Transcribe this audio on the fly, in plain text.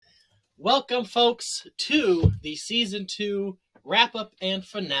Welcome, folks, to the Season 2 wrap-up and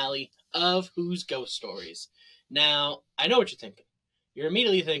finale of Who's Ghost Stories. Now, I know what you're thinking. You're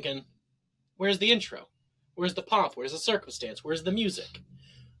immediately thinking, where's the intro? Where's the pomp? Where's the circumstance? Where's the music?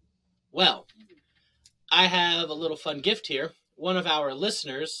 Well, I have a little fun gift here. One of our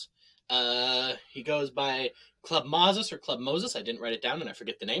listeners, he goes by Club Moses or Club Moses. I didn't write it down and I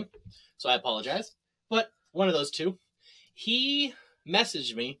forget the name, so I apologize. But one of those two. He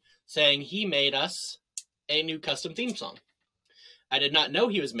messaged me saying he made us a new custom theme song. I did not know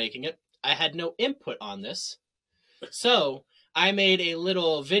he was making it. I had no input on this. So I made a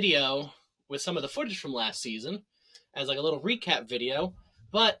little video with some of the footage from last season as like a little recap video.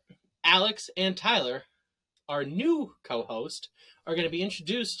 But Alex and Tyler, our new co-host, are going to be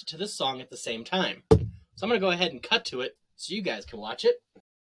introduced to this song at the same time. So I'm going to go ahead and cut to it so you guys can watch it.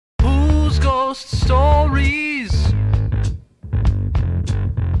 Who's Ghost Stories?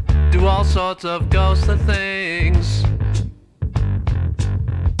 Do all sorts of ghostly things.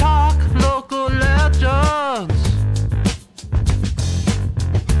 Talk local legends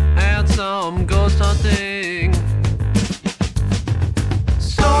and some ghost hunting.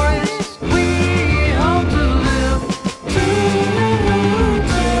 Stories we hope to live to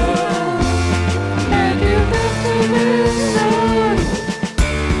and give them to listen.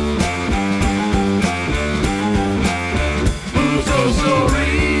 Who's Ghost Stories?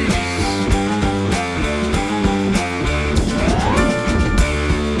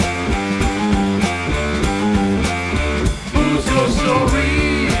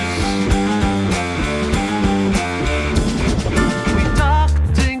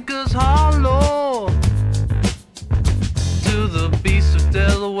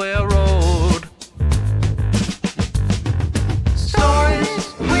 Delaware Road.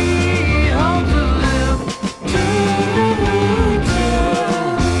 Stories we hope to live to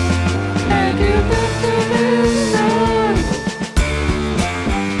and give them to listen.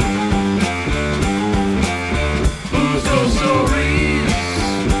 Who's Ghost Stories?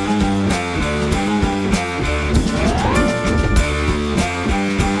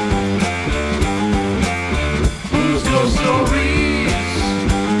 Who's Ghost Stories?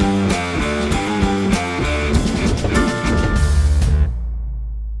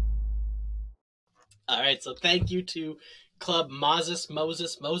 So thank you to Club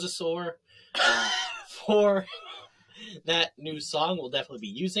Mosesaur for that new song. We'll definitely be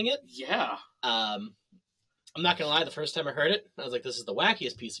using it. Yeah. I'm not going to lie, the first time I heard it, I was like, this is the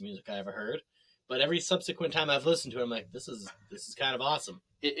wackiest piece of music I ever heard. But every subsequent time I've listened to it, I'm like, this is kind of awesome.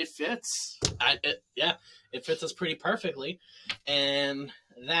 It fits. It fits us pretty perfectly. And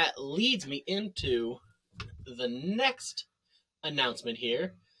that leads me into the next announcement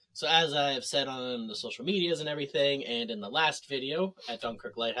here. So as I've said on the social medias and everything, and in the last video at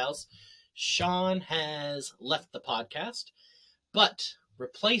Dunkirk Lighthouse, Sean has left the podcast, but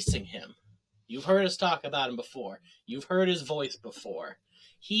replacing him, you've heard us talk about him before. You've heard his voice before.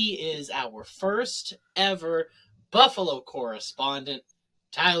 He is our first ever Buffalo correspondent,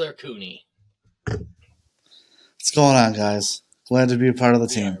 Tyler Cooney. What's going on, guys? Glad to be a part of the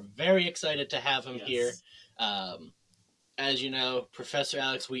team. We are very excited to have him here. As you know, Professor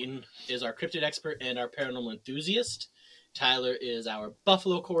Alex Wheaton is our cryptid expert and our paranormal enthusiast. Tyler is our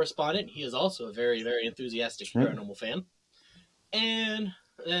Buffalo correspondent. He is also a very, very enthusiastic paranormal fan. And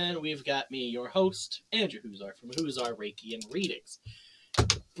then we've got me, your host, Andrew Huzar from Huzar Reiki and Readings,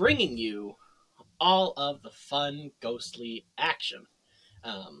 bringing you all of the fun, ghostly action.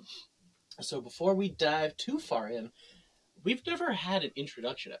 So before we dive too far in, we've never had an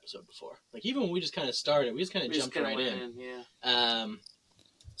introduction episode before. Like, even when we just kind of started, we just kind of jumped right in. Yeah.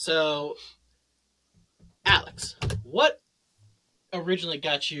 So, Alex, what originally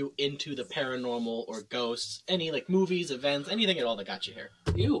got you into the paranormal or ghosts? Any, like, movies, events, anything at all that got you here?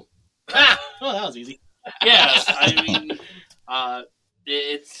 You. Ah! Oh, that was easy. Yeah, I mean,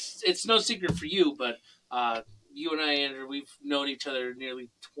 it's no secret for you, but you and I, Andrew, we've known each other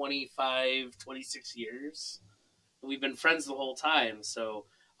nearly 25, 26 years. We've been friends the whole time, so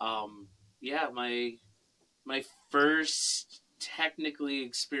my first technically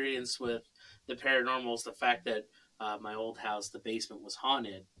experience with the paranormal is the fact that my old house, the basement, was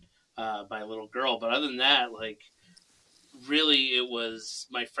haunted by a little girl. But other than that, like, really, it was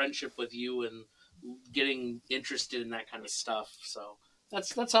my friendship with you and getting interested in that kind of stuff. So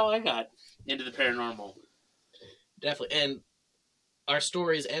that's how I got into the paranormal. Definitely, and our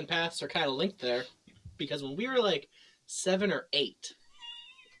stories and paths are kind of linked there. Because when we were like 7 or 8,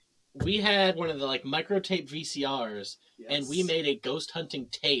 we had one of the like microtape VCRs, and we made a ghost hunting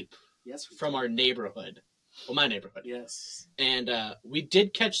tape from our neighborhood. Well, my neighborhood. Yes. And we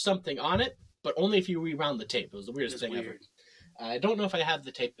did catch something on it, but only if you rewound the tape. It was the weirdest It's thing weird. ever. I don't know if I have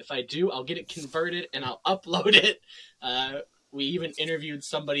the tape. If I do, I'll get it converted and I'll upload it. We even interviewed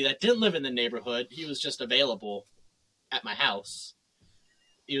somebody that didn't live in the neighborhood. He was just available at my house.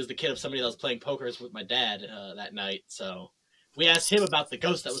 He was the kid of somebody that was playing pokers with my dad that night. So we asked him about the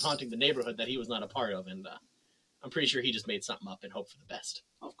ghost that was haunting the neighborhood that he was not a part of. And I'm pretty sure he just made something up and hoped for the best.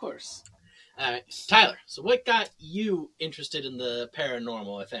 Of course. All right, Tyler, so what got you interested in the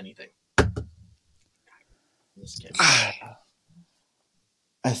paranormal, if anything? This kid.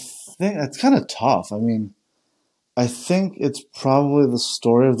 I think it's kind of tough. I mean, I think it's probably the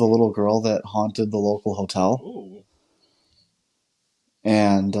story of the little girl that haunted the local hotel. Ooh.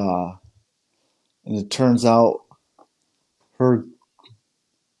 And it turns out her,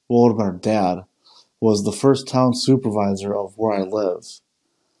 well, it would have been her dad, was the first town supervisor of where I live.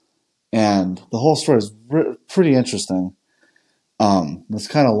 And the whole story is pretty interesting. It's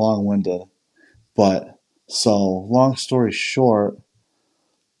kind of long-winded. But, so, long story short,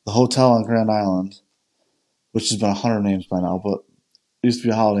 the hotel on Grand Island, which has been 100 names by now, but it used to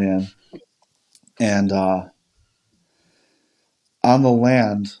be a Holiday Inn. And on the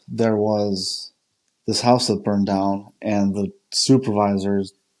land, there was this house that burned down, and the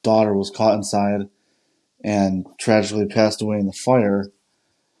supervisor's daughter was caught inside and tragically passed away in the fire.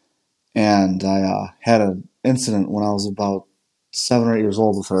 And I had an incident when I was about 7 or 8 years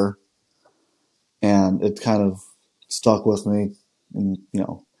old with her, and it kind of stuck with me and,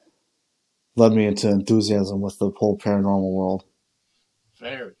 led me into enthusiasm with the whole paranormal world.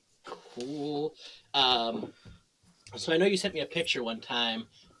 Very cool. So I know you sent me a picture one time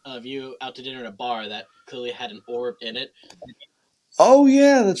of you out to dinner at a bar that clearly had an orb in it. Oh,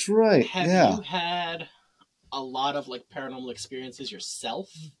 yeah, that's right. Have you had a lot of like paranormal experiences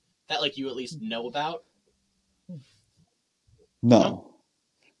yourself that you at least know about? No,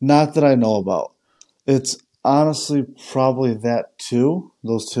 not that I know about. It's honestly probably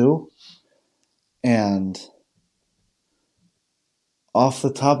those two. And off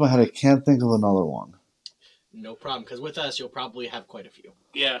the top of my head, I can't think of another one. No problem, because with us, you'll probably have quite a few.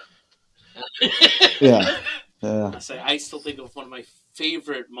 Yeah. Yeah. I still think of one of my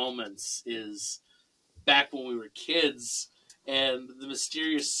favorite moments is back when we were kids and the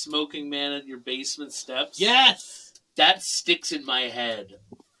mysterious smoking man at your basement steps. Yes! That sticks in my head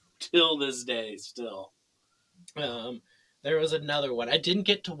till this day still. There was another one. I didn't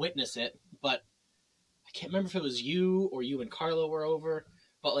get to witness it, but I can't remember if it was you or you and Carlo were over,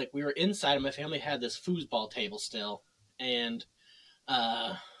 but we were inside and my family had this foosball table still, and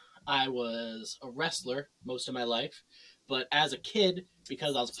I was a wrestler most of my life, but as a kid,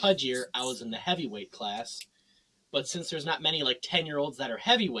 because I was pudgier, I was in the heavyweight class, but since there's not many 10-year-olds that are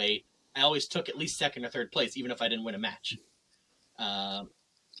heavyweight, I always took at least second or third place, even if I didn't win a match.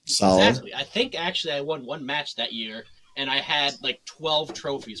 Solid. Exactly. I think actually I won one match that year, and I had 12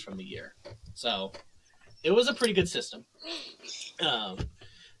 trophies from the year. So it was a pretty good system.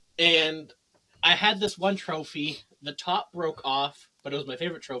 And I had this one trophy. The top broke off, but it was my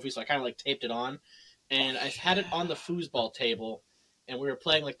favorite trophy, so I kind of taped it on. And I had it on the foosball table, and we were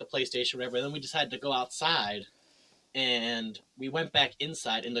playing the PlayStation or whatever. And then we decided to go outside, and we went back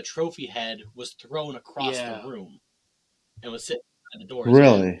inside, and the trophy head was thrown across the room and was sitting at the door.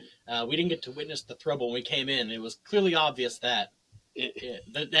 Really? We didn't get to witness the throw, but when we came in, it was clearly obvious that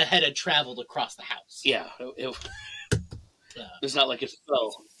the head had traveled across the house. Yeah. It's not like it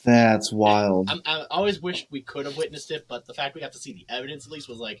fell. That's wild. I always wished we could have witnessed it, but the fact we got to see the evidence at least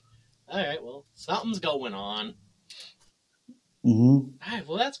was all right, well, something's going on. Mm-hmm. All right,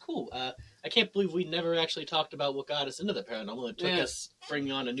 well, that's cool. I can't believe we never actually talked about what got us into the paranormal. It took us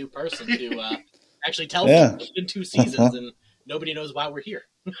bringing on a new person to actually tell people. It's been 2 seasons, and nobody knows why we're here.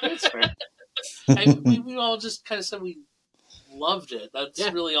 That's fair. We all just kind of said we loved it. That's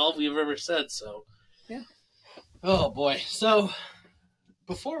really all we've ever said, so. Yeah. Oh, boy. So,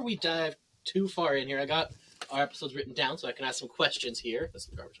 before we dive too far in here, I got our episodes written down so I can ask some questions here. There's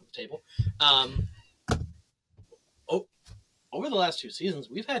some garbage on the table. Over the last 2 seasons,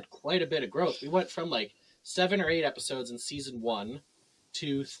 we've had quite a bit of growth. We went from 7 or 8 episodes in season 1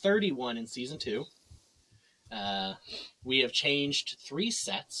 to 31 in season 2. We have changed 3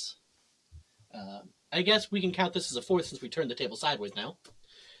 sets. I guess we can count this as a 4th since we turned the table sideways now.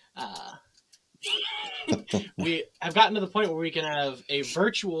 We have gotten to the point where we can have a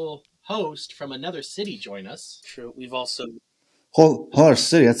virtual host from another city join us. True. We've also... Whole other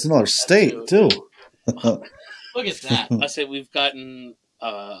city. That's another state, too. Look at that. I say we've gotten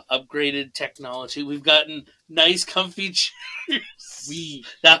upgraded technology. We've gotten nice, comfy chairs.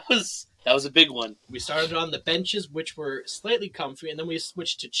 That was That was a big one. We started on the benches, which were slightly comfy, and then we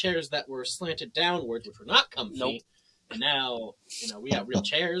switched to chairs that were slanted downwards, which were not comfy. Nope. And now, we got real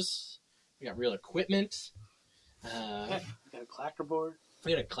chairs. We got real equipment. We got a clacker board.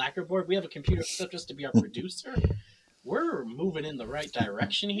 We got a clacker board. We have a computer set up just to be our producer. We're moving in the right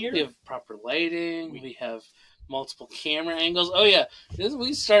direction here. We have proper lighting. We have multiple camera angles. Oh, yeah.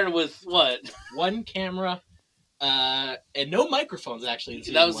 We started with what? One camera, and no microphones, actually.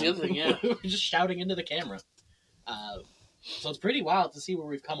 in That was season the one. other thing, yeah. We were just shouting into the camera. So it's pretty wild to see where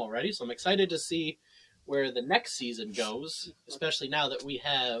we've come already. So I'm excited to see where the next season goes, especially now that we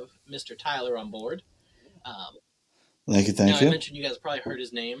have Mr. Tyler on board. Thank you, Now, thank I you. mentioned you guys probably heard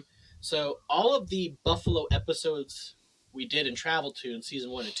his name. So all of the Buffalo episodes we did and traveled to in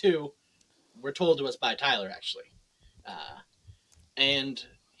season 1 and 2 were told to us by Tyler, actually. And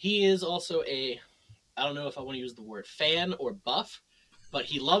he is also I don't know if I want to use the word fan or buff, but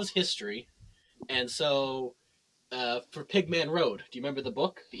he loves history. And so for Pigman Road, do you remember the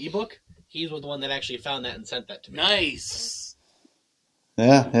book, the ebook? He was the one that actually found that and sent that to me. Nice.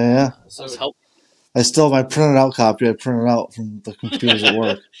 Yeah. That So was helpful. I still have my printed out copy. I printed out from the computers at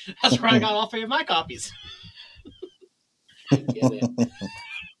work. that's where I got all 3 of my copies. Yeah, man.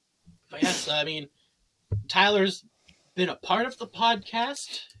 But yes, I mean, Tyler's been a part of the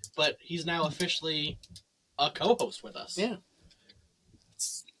podcast, but he's now officially a co-host with us. Yeah.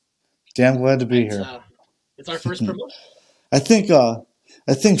 Damn glad to be It's, here. it's our first promotion. I think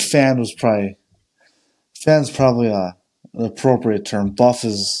fan's probably an appropriate term. Buff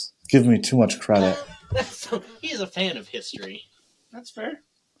is giving me too much credit. So he is a fan of history. That's fair.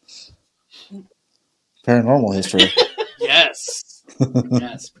 Paranormal history. Yes.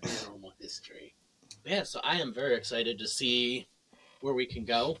 Yes. Paranormal history. Yeah, so I am very excited to see where we can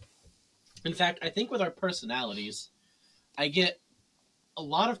go. In fact, I think with our personalities, I get a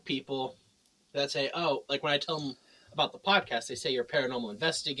lot of people that say, oh, like when I tell them about the podcast, they say you're paranormal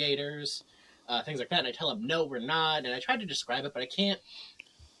investigators, things like that. And I tell them, no, we're not. And I try to describe it, but I can't.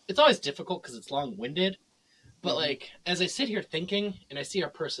 It's always difficult because it's long-winded. But, like, as I sit here thinking and I see our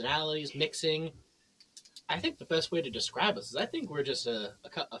personalities mixing, I think the best way to describe us is I think we're just a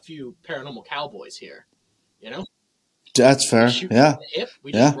few paranormal cowboys here. You know? That's fair. We shoot Yeah. from the hip.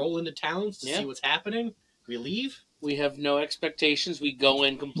 We just roll into towns to see what's happening. We leave. We have no expectations. We go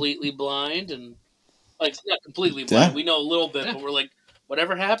in completely blind and, like, not completely blind. Yeah. We know a little bit, but we're like,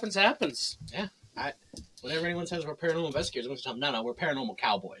 whatever happens, happens. Whenever anyone says we're paranormal investigators, I'm going to tell them, no, we're paranormal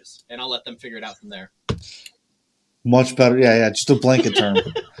cowboys. And I'll let them figure it out from there. Much better. Yeah. Just a blanket term.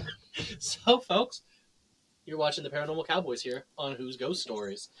 So, folks, you're watching the Paranormal Cowboys here on Who's Ghost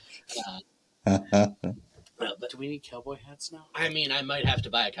Stories. But do we need cowboy hats now? I mean, I might have to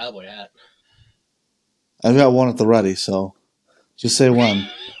buy a cowboy hat. I've got one at the ready, so just say when.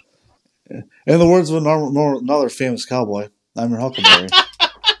 In the words of another famous cowboy, I'm your Huckleberry.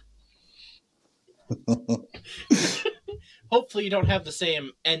 Hopefully you don't have the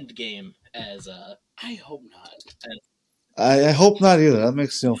same end game as... I hope not. I hope not either. That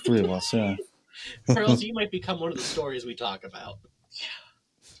makes 3 of us, yeah. Pearls, you might become one of the stories we talk about.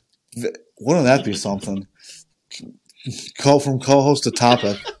 Wouldn't that be something? From co-host to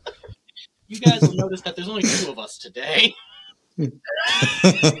topic. You guys will notice that there's only 2 of us today.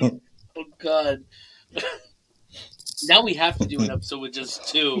 Oh, God. Now we have to do an episode with just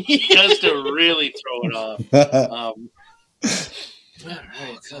 2, just to really throw it off. All right.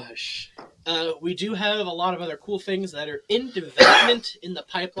 Oh, gosh. We do have a lot of other cool things that are in development in the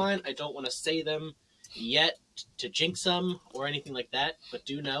pipeline. I don't want to say them yet to jinx them or anything like that, but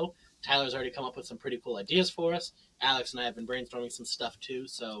do know Tyler's already come up with some pretty cool ideas for us. Alex and I have been brainstorming some stuff too,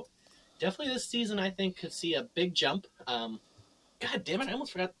 so definitely this season I think could see a big jump. God damn it, I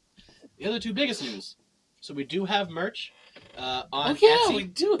almost forgot the other 2 biggest news. So we do have merch on Etsy. We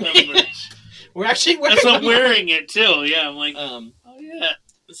do have merch. We're actually wearing That's what I'm the merch. wearing it, too. Yeah, I'm like, oh, yeah.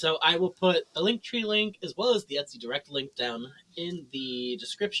 So I will put the Linktree link as well as the Etsy direct link down in the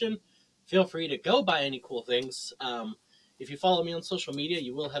description. Feel free to go buy any cool things. If you follow me on social media,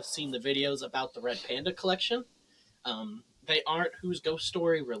 you will have seen the videos about the Red Panda collection. They aren't Who's Ghost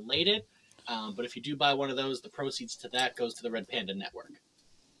Story related, but if you do buy one of those, the proceeds to that goes to the Red Panda Network.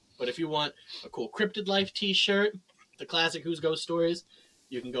 But if you want a cool Cryptid Life t-shirt, the classic Who's Ghost Stories,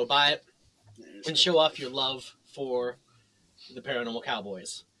 you can go buy it and show off your love for the Paranormal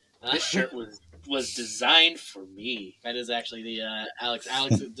Cowboys. This shirt was designed for me. That is actually the Alex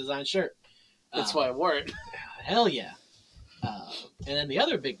design shirt. That's why I wore it. Hell yeah. And then the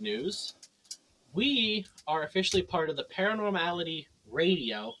other big news, we are officially part of the Paranormality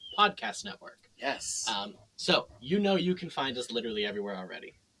Radio podcast network. Yes. So, you know you can find us literally everywhere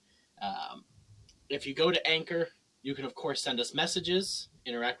already. If you go to Anchor, you can, of course, send us messages,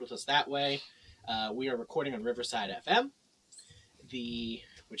 interact with us that way. We are recording on Riverside FM,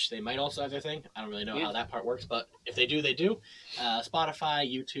 which they might also have their thing. I don't really know how that part works, but if they do, they do. Spotify,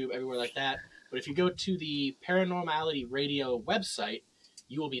 YouTube, everywhere like that. But if you go to the Paranormality Radio website,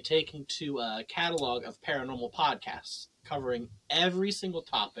 you will be taken to a catalog of paranormal podcasts covering every single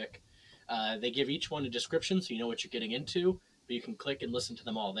topic. They give each one a description so you know what you're getting into, but you can click and listen to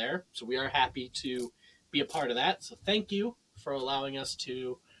them all there. So we are happy to be a part of that. So thank you for allowing us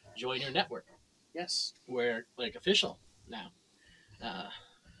to join your network. Yes. We're like official now.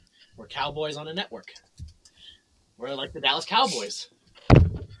 We're Cowboys on a network. We're like the Dallas Cowboys.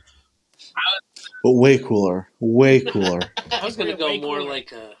 But way cooler. Way cooler. I was going to We're go way more cooler.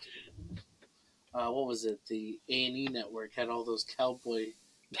 like what was it? The A&E network had all those cowboy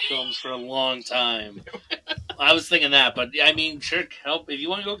films for a long time. I was thinking that, but I mean, sure, if you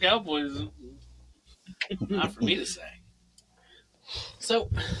want to go Cowboys, not for me to say. So,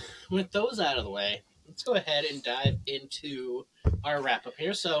 with those out of the way, let's go ahead and dive into our wrap up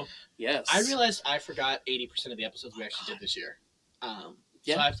here. So, Yes. I realized I forgot 80% of the episodes we actually did this year.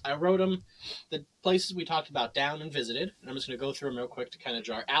 Yeah. So I wrote them, the places we talked about down and visited, and I'm just going to go through them real quick to kind of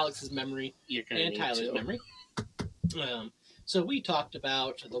jar Alex's memory You're gonna and need Tyler's to. memory. So we talked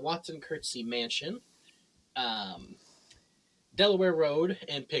about the Watson Curtsey Mansion, Delaware Road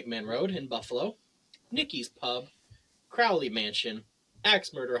and Pigman Road in Buffalo, Nikki's Pub, Crowley Mansion,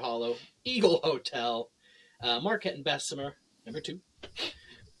 Axe Murder Hollow, Eagle Hotel, Marquette and Bessemer, number 2,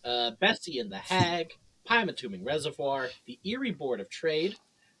 Bessie and the Hag, Pymatuming Reservoir, the Erie Board of Trade,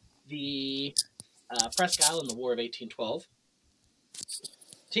 the Presque Isle in the War of 1812,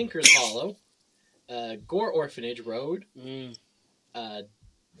 Tinker's Hollow, Gore Orphanage Road,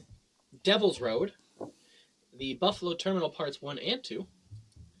 Devil's Road, the Buffalo Terminal Parts 1 and 2,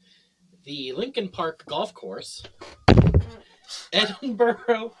 the Lincoln Park Golf Course,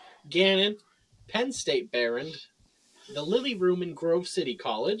 Edinburgh, Gannon, Penn State Barron, the Lily Room in Grove City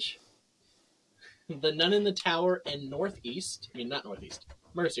College, the Nun in the Tower and not Northeast,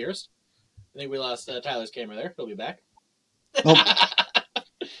 Mercyhurst. I think we lost Tyler's camera there. He'll be back. Nope.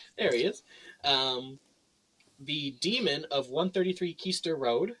 There he is. The Demon of 133 Keister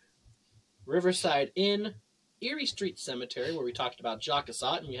Road, Riverside Inn, Erie Street Cemetery, where we talked about Jacques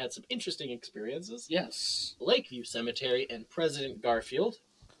Assat and we had some interesting experiences. Yes. Lakeview Cemetery and President Garfield,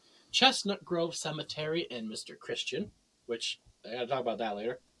 Chestnut Grove Cemetery and Mr. Christian, which I gotta talk about that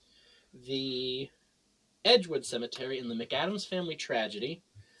later. The Edgewood Cemetery and the McAdams Family Tragedy,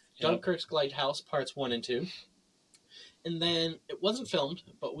 Dunkirk's Lighthouse Parts 1 and 2. And then, it wasn't filmed,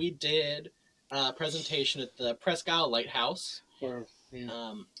 but we did a presentation at the Presque Isle Lighthouse.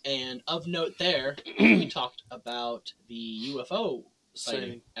 And of note there, we talked about the UFO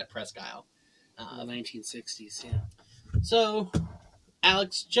sighting at Presque Isle. In the 1960s, yeah. So,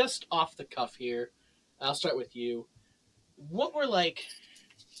 Alex, just off the cuff here, I'll start with you. What were like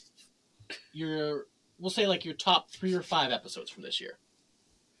your top 3 or 5 episodes from this year?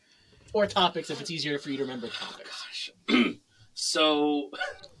 Or topics, if it's easier for you to remember topics. So,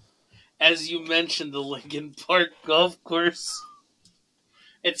 as you mentioned, the Lincoln Park Golf Course,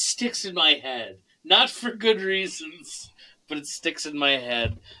 it sticks in my head. Not for good reasons, but it sticks in my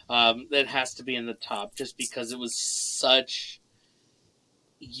head. That has to be in the top, just because it was such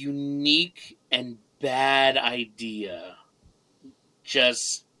unique and bad idea.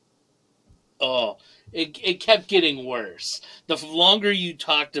 It kept getting worse. The longer you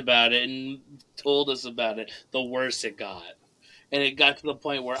talked about it and told us about it, the worse it got. And it got to the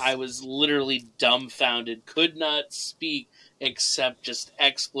point where I was literally dumbfounded, could not speak except just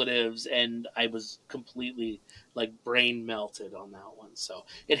expletives, and I was completely brain melted on that one. So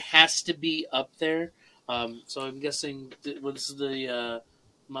it has to be up there. So I'm guessing, was the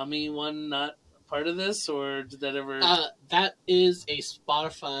Mummy one not part of this, or did that ever? That is a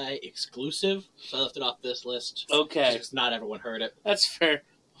Spotify exclusive, so I left it off this list. Okay, Just not everyone heard it. that's fair.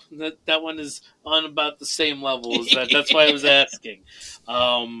 That one is on about the same level as that. That's why I was asking.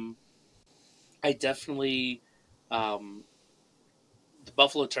 I definitely, the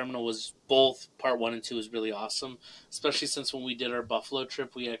Buffalo Terminal was both part 1 and 2 was really awesome, especially since when we did our Buffalo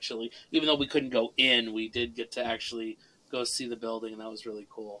trip, we actually, even though we couldn't go in, we did get to actually go see the building, and that was really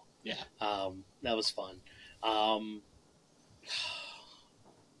cool. Yeah. That was fun.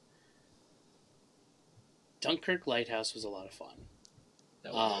 Dunkirk Lighthouse was a lot of fun.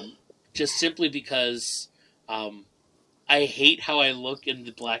 Just simply because I hate how I look in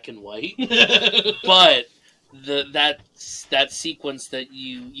the black and white, but that sequence that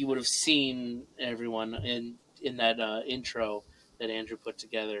you would have seen, everyone, in that intro that Andrew put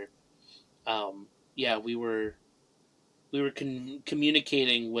together, yeah, we were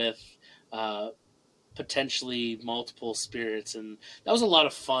communicating with potentially multiple spirits, and that was a lot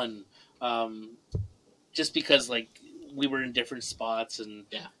of fun. Just because like we were in different spots, and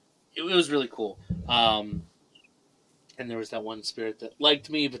Yeah. it was really cool. And there was that one spirit that liked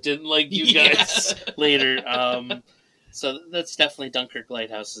me but didn't like you guys later. So that's definitely Dunkirk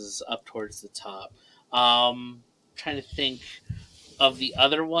Lighthouse is up towards the top. Trying to think of the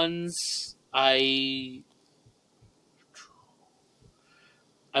other ones. I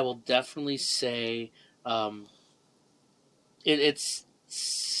will definitely say it's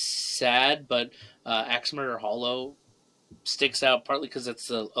sad, but Axe Murder Hollow sticks out partly because it's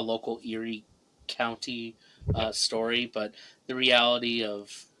a local Erie County story, but the reality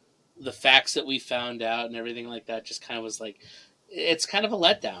of the facts that we found out and everything like that just kind of was like, it's kind of a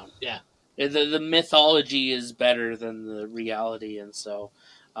letdown. Yeah. The mythology is better than the reality, and so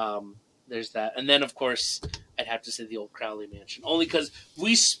there's that. And then, of course, I'd have to say the old Crowley Mansion, only because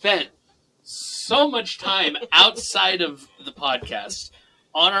we spent so much time outside of the podcast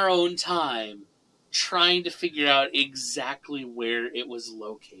on our own time trying to figure out exactly where it was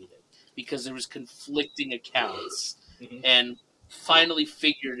located because there was conflicting accounts, and finally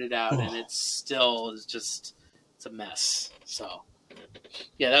figured it out, and it's still it's a mess. So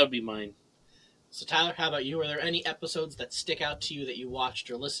yeah, that would be mine. So Tyler, how about you? Are there any episodes that stick out to you that you watched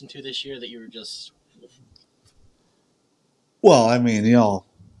or listened to this year that you were just... Well, I mean,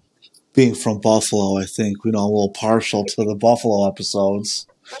 being from Buffalo, I think, I'm a little partial to the Buffalo episodes,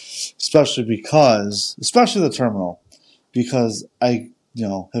 especially the terminal, because I,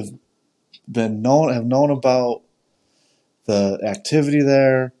 have known about the activity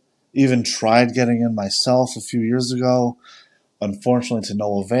there, even tried getting in myself a few years ago, unfortunately to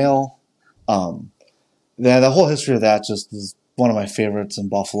no avail. The whole history of that just is one of my favorites in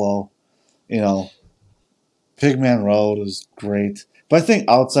Buffalo. Pigman Road is great. But I think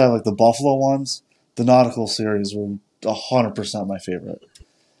outside of like the Buffalo ones, the nautical series were 100% my favorite.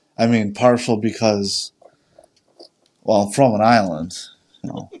 I mean, partial because, well, I'm from an island,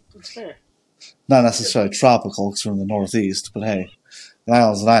 That's fair. not necessarily tropical because we're in the Northeast, but hey, an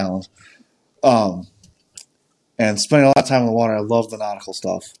island's an island. And spending a lot of time in the water, I love the nautical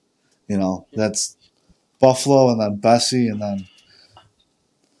stuff. That's Buffalo and then Bessie and then,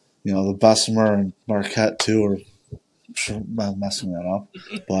 the Bessemer and Marquette too are I'm messing that up.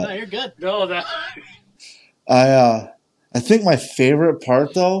 But No, you're good. No, that I think my favorite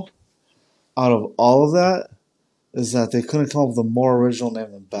part though, out of all of that, is that they couldn't come up with a more original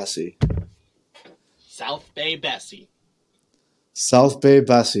name than Bessie. South Bay Bessie. South Bay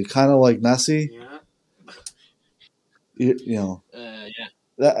Bessie, kind of like Nessie. yeah. Yeah.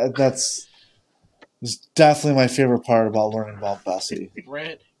 That's definitely my favorite part about learning about Bessie.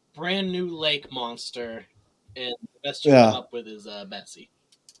 Brand new lake monster, and the best you Yeah. come up with is Bessie.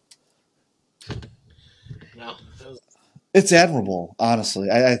 No, It's admirable, honestly.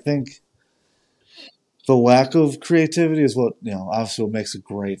 I think the lack of creativity is what obviously what makes it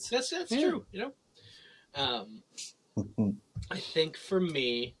great. that's Yeah. true. I think for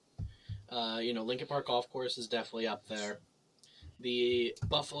me, Lincoln Park Golf Course is definitely up there. The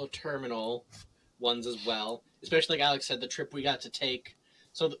Buffalo Terminal ones as well, especially like Alex said, the trip we got to take.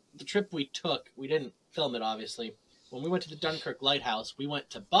 So the trip we took, we didn't film it obviously. When we went to the Dunkirk Lighthouse, we went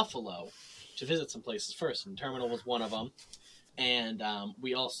to Buffalo to visit some places first, and the Terminal was one of them. And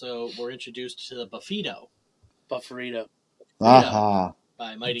we also were introduced to the Buffito Bufferito. Aha,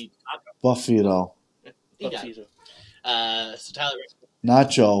 by Mighty Buffito. He got it. Buffito. So Tyler,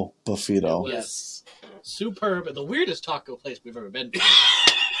 Nacho it Buffito. was Yes. superb, and the weirdest taco place we've ever been to.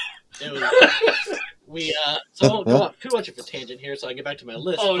 It was. So I won't go off too much of a tangent here, so I can get back to my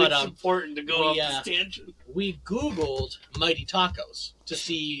list. Oh, but it's important to go we, off this tangent. we Googled Mighty Tacos to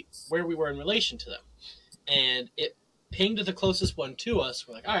see where we were in relation to them, and it pinged the closest one to us.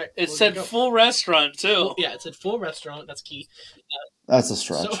 We're like, all right. It we're said gonna go. full restaurant too. Yeah, it said full restaurant. That's key. That's a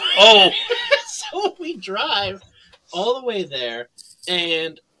stretch. So, Oh. so we drive all the way there,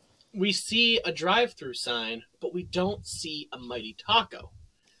 and we see a drive-through sign, but we don't see a Mighty Taco.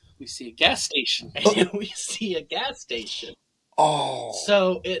 We see a gas station. And we see a gas station. Oh,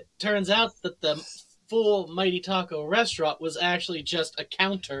 So it turns out that the full Mighty Taco restaurant was actually just a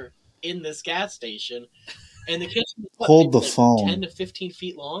counter in this gas station. And the kitchen was Hold maybe the phone. 10 to 15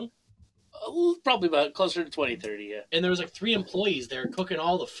 feet long. Probably about closer to 20, 30, yeah. And there was like 3 employees there cooking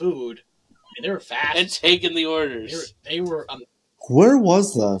all the food. And they were fast. And taking the orders. They were where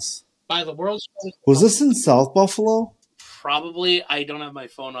was this? by the world's... Was this in South Buffalo? Probably, I don't have my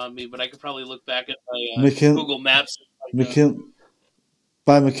phone on me, but I could probably look back at my McKin- Google Maps. McKin-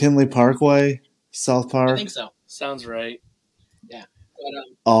 By McKinley Parkway, South I Park. think so. Sounds right. But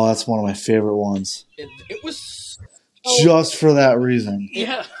Oh, that's one of my favorite ones. it was Just for that reason.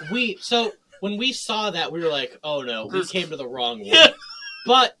 Yeah. when we saw that, we were like, "Oh no, we This- came to the wrong one." Yeah.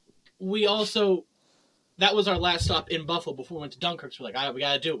 But we also, that was our last stop in Buffalo before we went to Dunkirk. So we're like, "All right, we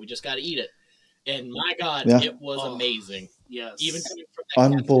got to do it. We just got to eat it." And my God, Yeah. it was Oh. amazing. Yes. Even coming from that gas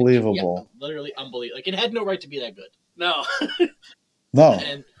station. Unbelievable. Yeah, literally unbelievable. Like, it had no right to be that good. No. No.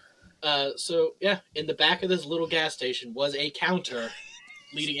 And so, yeah, in the back of this little gas station was a counter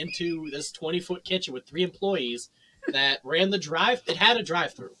leading into this 20-foot kitchen with 3 employees that ran the drive. It had a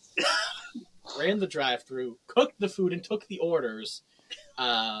drive-through. Ran the drive-through, cooked the food, and took the orders.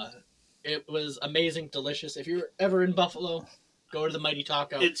 It was amazing, delicious. If you're ever in Buffalo, go to the Mighty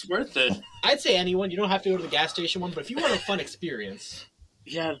Taco. It's worth it. I'd say anyone. You don't have to go to the gas station one, but if you want a fun experience.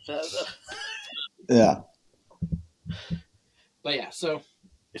 Yeah. Yeah. But yeah, so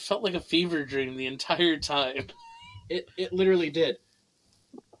It felt like a fever dream the entire time. it literally did.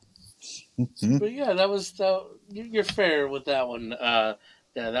 Mhm. But yeah, you're fair with that one. Yeah,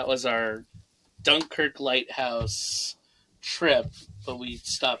 that was our Dunkirk Lighthouse trip, but we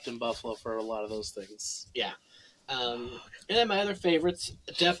stopped in Buffalo for a lot of those things. And then my other favorites,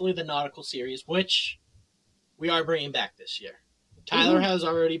 definitely the Nautical series, which we are bringing back this year. Tyler has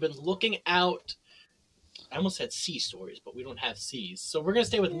already been looking out. I almost said sea stories, but we don't have seas. So we're going to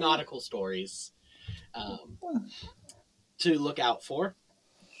stay with nautical stories to look out for.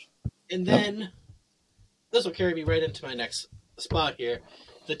 And then this will carry me right into my next spot here.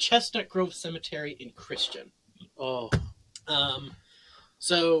 The Chestnut Grove Cemetery in Christian. Oh,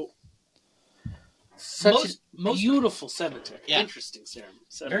 So such a most beautiful cemetery. Yeah. Interesting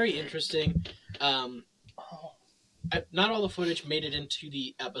cemetery. very interesting. Oh, Not all the footage made it into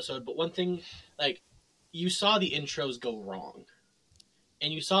the episode, but one thing, like, you saw the intros go wrong.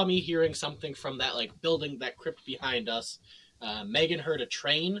 And you saw me hearing something from that, like, building, that crypt behind us. Megan heard a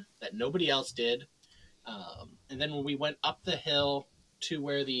train that nobody else did. And then when we went up the hill to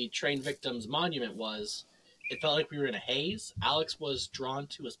where the train victims' monument was, it felt like we were in a haze. Alex was drawn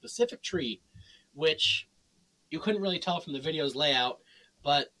to a specific tree, which you couldn't really tell from the video's layout,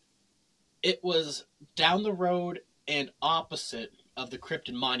 but it was down the road and opposite of the crypt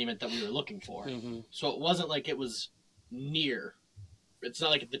and monument that we were looking for. mm-hmm. So it wasn't like it was near. It's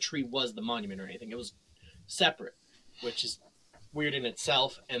not like the tree was the monument or anything. It was separate, which is weird in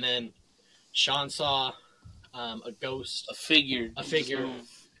itself. And then Sean saw a ghost, A figure.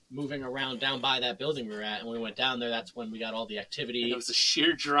 moving around down by that building we were at. And when we went down there, that's when we got all the activity It was a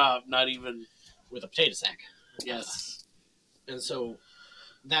sheer drop, not even. with a potato sack. Yes. And so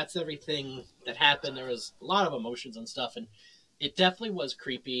that's everything that happened. There was a lot of emotions and stuff, and it definitely was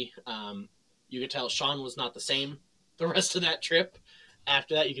creepy. You could tell Sean was not the same the rest of that trip.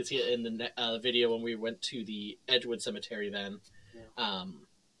 After that, you can see it in the video when we went to the Edgewood Cemetery then. Yeah.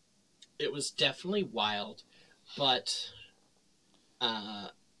 It was definitely wild, but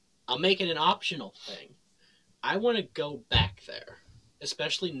I'll make it an optional thing. I want to go back there,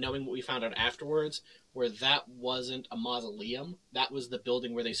 especially knowing what we found out afterwards, where that wasn't a mausoleum. That was the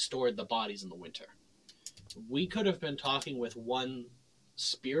building where they stored the bodies in the winter. We could have been talking with one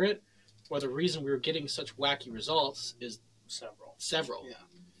spirit, or the reason we were getting such wacky results is several.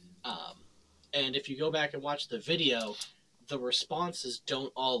 Yeah. And if you go back and watch the video, the responses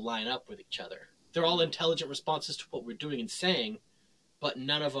don't all line up with each other. They're all intelligent responses to what we're doing and saying, but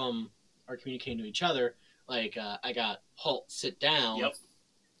none of them are communicating to each other. Like, I got halt, sit down. Yep.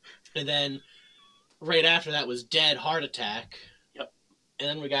 And then right after that was dead, heart attack. Yep. And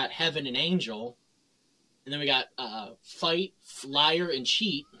then we got heaven and angel. And then we got fight, liar, and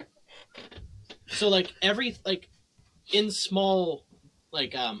cheat. So, like, in small,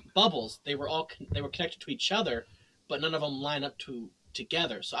 bubbles, they were connected to each other, but none of them line up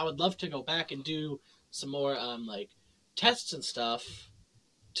together. So I would love to go back and do some more, tests and stuff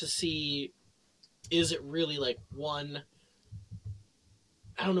to see, is it really, one,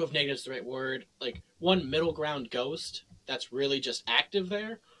 I don't know if negative is the right word, one middle ground ghost that's really just active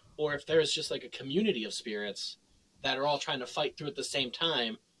there, or if there's just, a community of spirits that are all trying to fight through at the same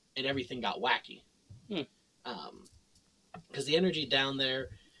time, and everything got wacky. Because the energy down there,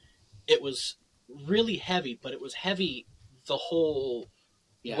 it was really heavy, but it was heavy the whole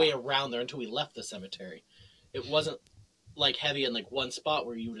way around there until we left the cemetery. It wasn't heavy in one spot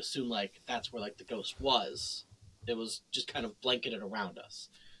where you would assume that's where the ghost was. It was just kind of blanketed around us.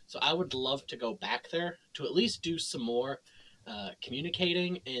 So I would love to go back there to at least do some more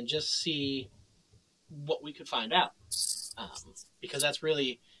communicating and just see what we could find out. Because that's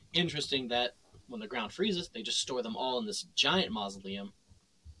really interesting that when the ground freezes, they just store them all in this giant mausoleum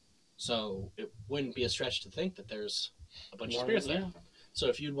So it wouldn't be a stretch to think that there's a bunch of More spirits than there. So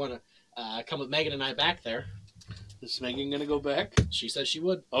if you'd want to come with Megan and I back there, Is Megan gonna go back? she said she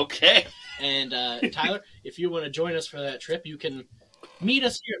would. Okay. And Tyler, if you want to join us for that trip, you can meet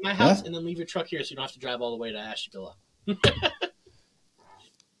us here at my house and then leave your truck here so you don't have to drive all the way to Ashtabula.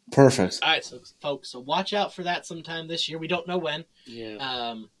 Perfect. All right, so folks, so watch out for that sometime this year. We don't know when.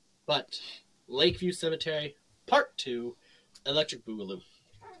 Yeah. But Lakeview Cemetery, Part 2, Electric Boogaloo.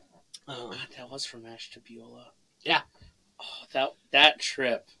 That was from Ashtabula. Yeah. Oh, that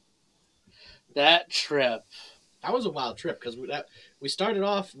trip. That trip. That was a wild trip because we started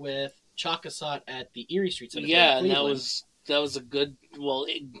off with Chakasot at the Erie Street Cemetery. Yeah, in and Cleveland. that was a good. Well,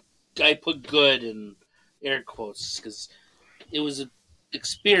 I put good in air quotes because it was an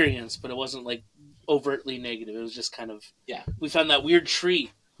experience, but it wasn't like overtly negative. It was just kind of We found that weird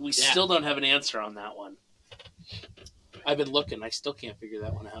tree. We still don't have an answer on that one. I've been looking. I still can't figure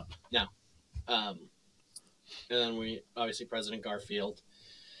that one out. No. And then we obviously President Garfield.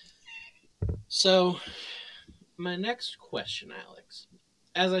 So, my next question, Alex.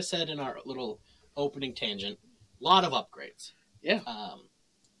 As I said in our little opening tangent, a lot of upgrades. Yeah. A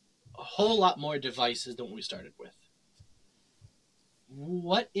whole lot more devices than what we started with.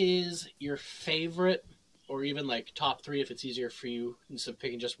 What is your favorite, or even like top 3 if it's easier for you instead of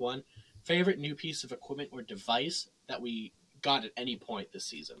picking just one, favorite new piece of equipment or device that we got at any point this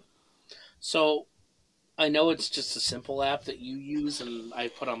season? So, I know it's just a simple app that you use, and I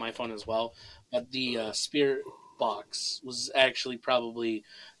put on my phone as well, but the Spirit Box was actually probably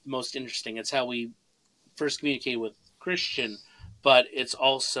the most interesting. It's how we first communicated with Christian, but it's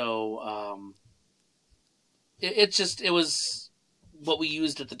also it was what we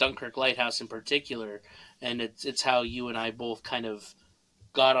used at the Dunkirk Lighthouse in particular, and it's how you and I both kind of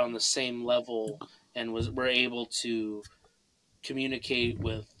got on the same level and were able to communicate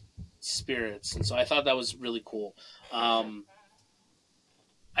with spirits, and so I thought that was really cool. I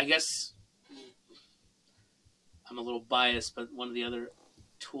guess I'm a little biased, but one of the other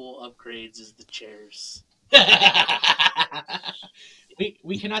tool upgrades is the chairs.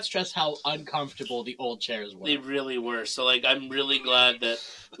 we cannot stress how uncomfortable the old chairs were. They really were. So, like, I'm really glad that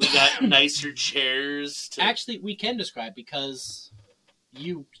we got nicer chairs. Actually, we can describe because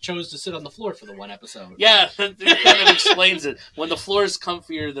you chose to sit on the floor for the one episode. Yeah, that kind of explains it. When the floor is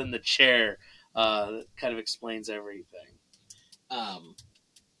comfier than the chair, that kind of explains everything.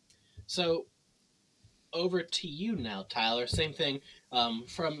 So, over to you now, Tyler. Same thing.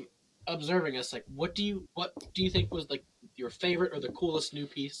 From observing us, like, what do you think was like your favorite or the coolest new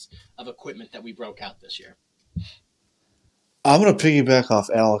piece of equipment that we broke out this year? I'm going to piggyback off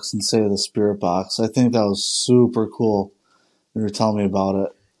Alex and say the Spirit Box. I think that was super cool. You were telling me about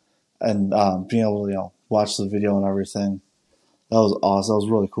it. And being able to, watch the video and everything. That was awesome. That was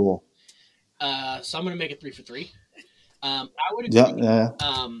really cool. So I'm going to make it 3 for 3. I would agree. Yeah.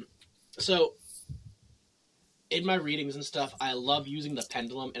 So, in my readings and stuff, I love using the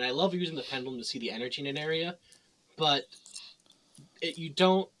pendulum, and I love using the pendulum to see the energy in an area, but you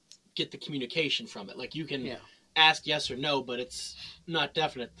don't get the communication from it. Like, you can ask yes or no, but it's not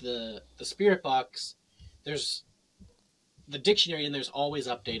definite. The Spirit Box, there's the dictionary in there's always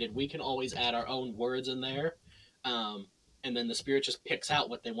updated. We can always add our own words in there, and then the spirit just picks out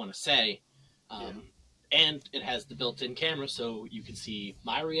what they want to say. And it has the built-in camera, so you can see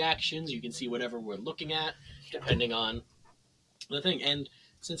my reactions. You can see whatever we're looking at, depending on the thing. And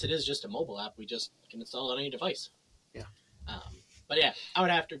since it is just a mobile app, we just can install it on any device. Yeah. But yeah, I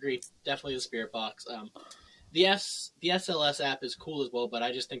would have to agree. Definitely the Spirit Box. The SLS app is cool as well, but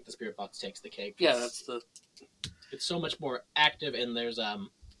I just think the Spirit Box takes the cake. Yeah, It's so much more active, and there's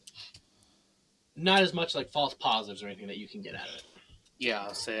not as much like false positives or anything that you can get out of it. Yeah,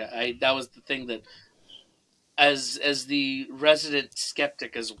 I'll say that was the thing that, as the resident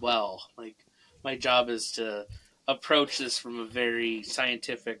skeptic as well, like, my job is to approach this from a very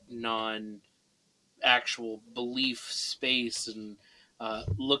scientific, non-actual belief space, and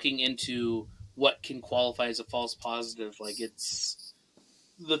looking into what can qualify as a false positive. Like, it's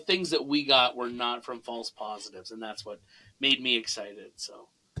the things that we got were not from false positives, and that's what made me excited. So,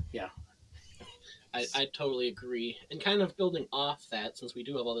 yeah. I totally agree. And kind of building off that, since we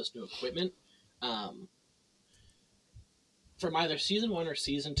do have all this new equipment, from either Season 1 or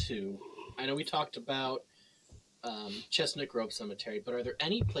Season 2, I know we talked about Chestnut Grove Cemetery, but are there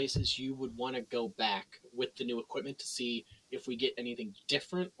any places you would want to go back with the new equipment to see if we get anything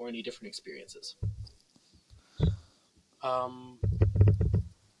different or any different experiences?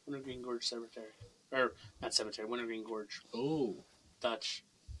 Wintergreen Gorge Cemetery. Or, not Cemetery, Wintergreen Gorge. Oh, Dutch.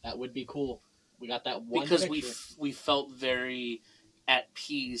 that would be cool. We got that one because picture. we felt very at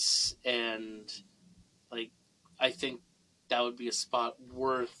peace, and like I think that would be a spot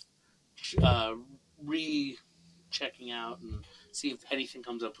worth re-checking out and see if anything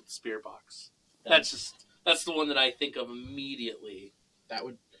comes up with the spirit box. That's the one that I think of immediately. That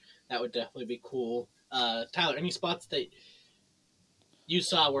would definitely be cool. Tyler, any spots that you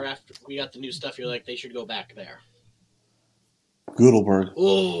saw where after we got the new stuff, you're like, they should go back there? Gutenberg.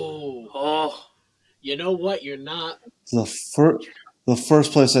 Oh, You know what? You're not. The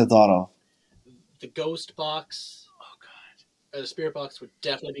first place I thought of. The ghost box, oh God, the spirit box would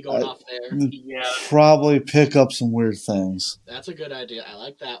definitely be going off there. yeah. Probably pick up some weird things. That's a good idea. I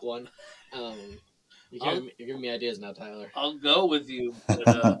like that one. You're giving me ideas now, Tyler. I'll go with you.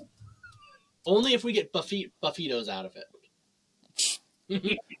 But, Only if we get Buffitos out of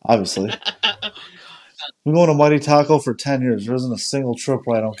it. Obviously. We've been going to Mighty Taco for 10 years. There isn't a single trip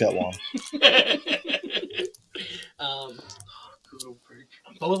where I don't get one.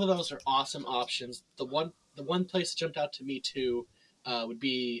 Both of those are awesome options. The one place that jumped out to me too would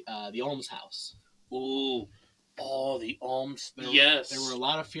be the Alms House. Ooh. Oh, the alms. There Yes. were a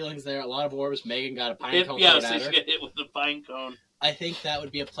lot of feelings there, a lot of orbs. Megan got a pine cone Yeah, thrown so at you her. get hit with the pine cone. I think that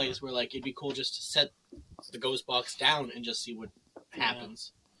would be a place where like it'd be cool just to set the ghost box down and just see what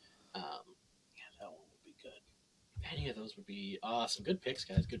happens. Yeah, that one would be good. Any of those would be awesome. Good picks,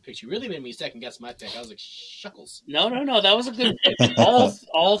 guys. Good picks. You really made me second guess my pick. I was like, shuckles. No, that was a good pick.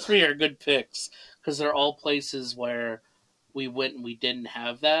 all three are good picks because they're all places where we went and we didn't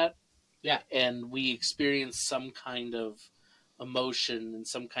have that. Yeah. And we experienced some kind of emotion and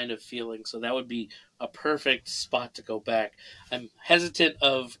some kind of feeling. So that would be a perfect spot to go back. I'm hesitant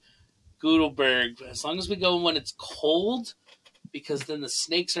of Gutenberg as long as we go when it's cold, because then the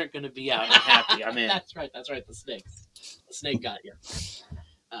snakes aren't going to be out. I'm happy. I'm in. That's right. The snakes. The snake got you.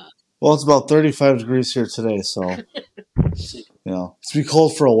 Well, it's about 35 degrees here today, so, it's be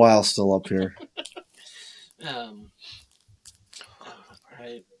cold for a while still up here.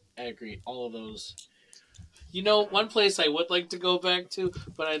 I agree. All of those. You know, one place I would like to go back to,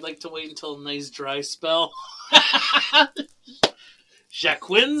 but I'd like to wait until a nice dry spell.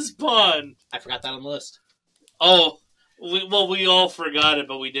 Jacquin's Pond. I forgot that on the list. Oh, we all forgot it,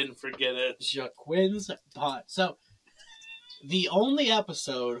 but we didn't forget it. Jacquin's Pond. So, the only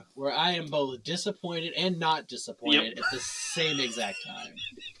episode where I am both disappointed and not disappointed at the same exact time.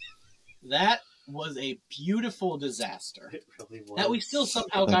 That was a beautiful disaster It really was. that we still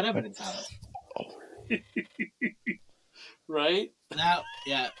somehow got evidence out of. Right? Now,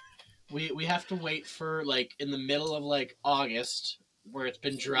 yeah, we have to wait for like in the middle of like August where it's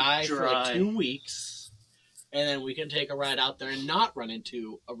been dry for like 2 weeks, and then we can take a ride out there and not run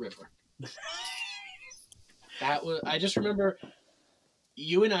into a river. I just remember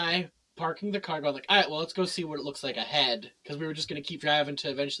you and I parking the car, going like, all right, well, let's go see what it looks like ahead, because we were just going to keep driving to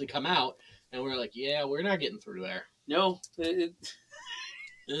eventually come out, and we were like, yeah, we're not getting through there. No, This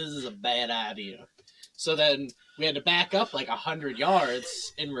is a bad idea. So then we had to back up like 100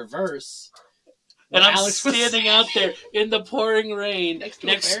 yards in reverse. and I'm Alex was standing out there in the pouring rain next to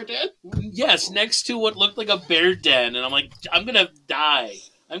a bear den. Yes, next to what looked like a bear den, and I'm like, I'm gonna die.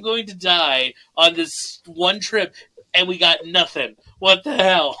 I'm going to die on this one trip, and we got nothing. What the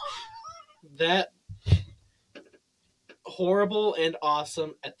hell? That horrible and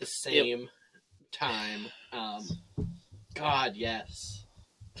awesome at the same time. God, yes.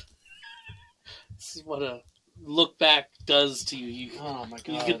 This is what a look back does to you. Oh my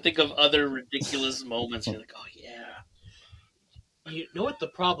You God. can think of other ridiculous moments. You're like, oh yeah. You know what the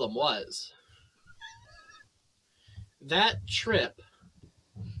problem was? That trip,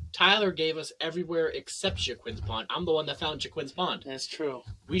 Tyler gave us everywhere except Jaquin's Pond. I'm the one that found Jaquin's Pond. That's true.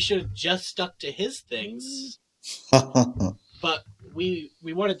 We should have just stuck to his things, but we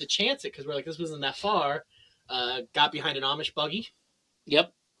wanted to chance it because we're like, this wasn't that far. Got behind an Amish buggy.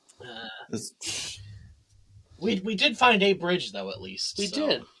 Yep, We did find a bridge though, at least. we so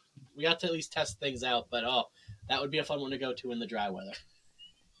did. We got to at least test things out, but that would be a fun one to go to in the dry weather.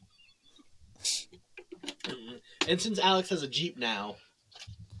 And since Alex has a Jeep now,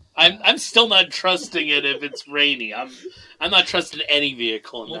 I'm still not trusting it if it's rainy. I'm not trusting any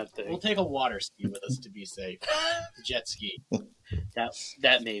vehicle in that we'll thing. take a water ski with us to be safe. Jet ski.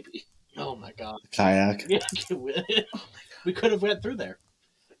 That maybe. Oh my God. Kayak. We could have went through there.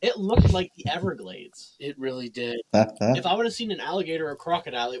 It looked like the Everglades. It really did. If I would have seen an alligator or a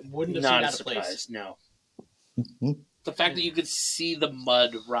crocodile, it wouldn't have Not seemed a out of place. surprise. No. The fact that you could see the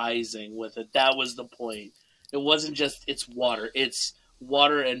mud rising with it—that was the point. It wasn't just it's water; it's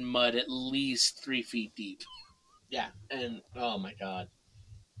water and mud at least 3 feet deep. Yeah, and oh my God.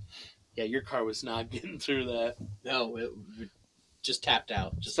 Yeah, your car was not getting through that. No, just tapped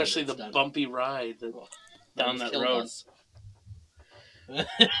out. Just Especially as the it's done. bumpy ride down Almost that killed road. us.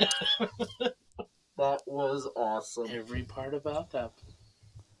 That was awesome. Every part about that.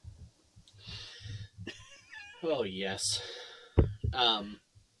 Oh yes.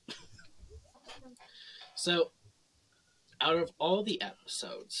 So, out of all the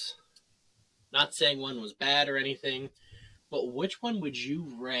episodes, not saying one was bad or anything, but which one would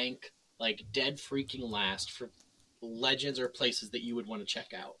you rank like dead freaking last for legends or places that you would want to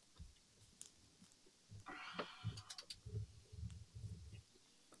check out?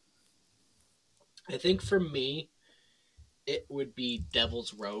 I think for me, it would be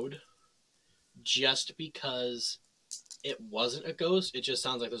Devil's Road, just because it wasn't a ghost. It just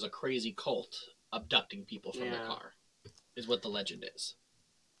sounds like there's a crazy cult abducting people from their car, is what the legend is.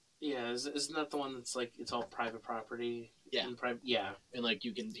 Yeah, isn't that the one that's like it's all private property? Yeah. Yeah. And like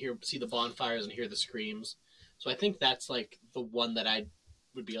you can see the bonfires and hear the screams. So I think that's like the one that I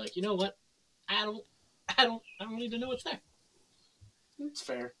would be like, you know what? I don't need to know what's there. That's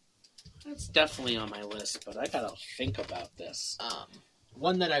fair. That's definitely on my list, but I gotta think about this.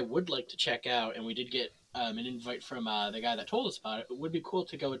 One that I would like to check out, and we did get an invite from the guy that told us about it. It would be cool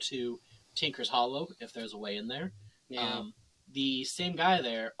to go to Tinker's Hollow if there's a way in there. Yeah. The same guy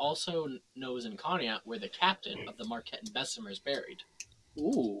there also knows in Conneaut where the captain of the Marquette and Bessemer is buried.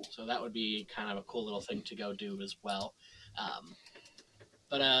 Ooh. So that would be kind of a cool little thing to go do as well.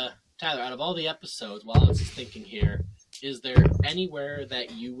 But Tyler, out of all the episodes, while I was thinking here, is there anywhere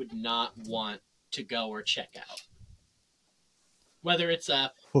that you would not want to go or check out? Whether it's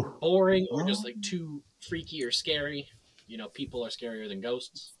boring or just like too freaky or scary. You know, people are scarier than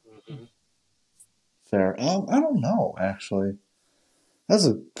ghosts. Mm-hmm. Fair. I don't know, actually. That's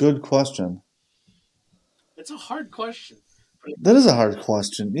a good question. It's a hard question. That is a hard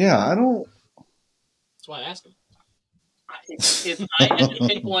question. Yeah, I don't... That's why I asked him. If I had to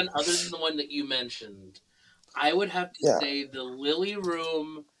pick one other than the one that you mentioned, I would have to say the Lily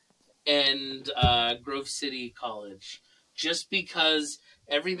Room and Grove City College. Just because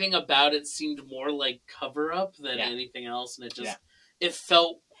everything about it seemed more like cover-up than anything else. And it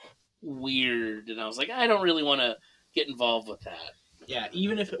felt weird. And I was like, I don't really want to get involved with that. Yeah,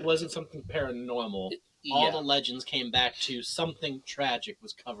 even if it wasn't something paranormal, all the legends came back to something tragic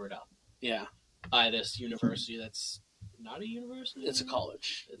was covered up. Yeah. By this university that's not a university? It's a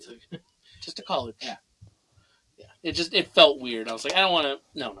college. It's just a college. Yeah. Yeah. It felt weird. I was like, I don't want to...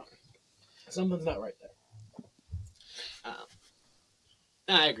 No. Something's not right there.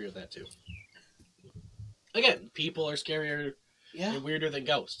 I agree with that too. Again, people are scarier and weirder than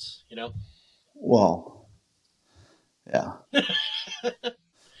ghosts, you know? Well, yeah.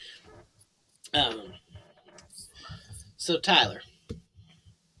 So, Tyler.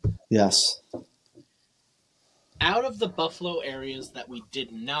 Yes. Out of the Buffalo areas that we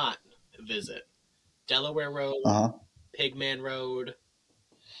did not visit, Delaware Road, Pigman Road,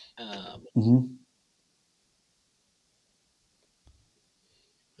 Were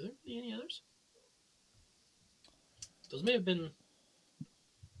there any others? Those may have been...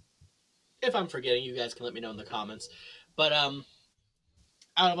 If I'm forgetting, you guys can let me know in the comments. But out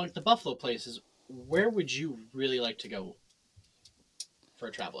of like the Buffalo places, where would you really like to go for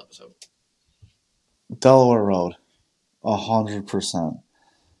a travel episode? Delaware Road, 100%,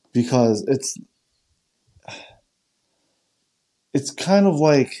 because it's kind of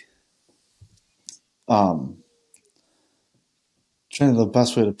like trying the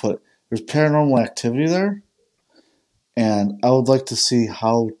best way to put it. There's paranormal activity there, and I would like to see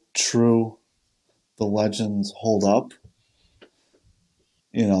how true the legends hold up.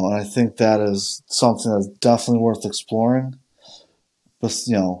 You know, and I think that is something that's definitely worth exploring. But,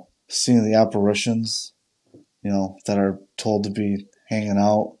 you know, seeing the apparitions, you know, that are told to be hanging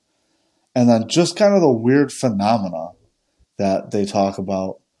out. And then just kind of the weird phenomena that they talk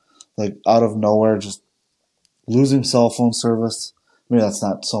about. Like, out of nowhere, just losing cell phone service. I mean, that's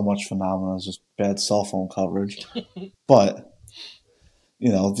not so much phenomena, it's just bad cell phone coverage. But,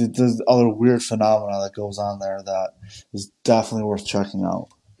 you know, there's other weird phenomena that goes on there that is definitely worth checking out.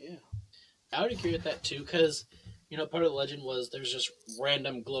 Yeah. I would agree with that, too, because... You know, part of the legend was there's just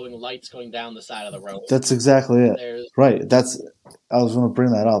random glowing lights going down the side of the road. That's exactly it. Right. I was going to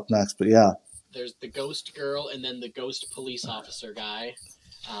bring that up next, but yeah. There's the ghost girl and then the ghost police officer guy.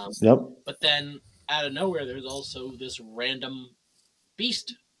 Yep. But then out of nowhere, there's also this random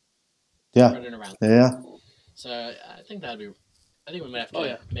beast running around. Yeah. So I think we might have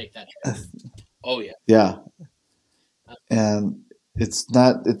to make that trip. Yeah. And it's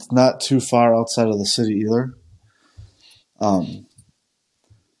not too far outside of the city either. But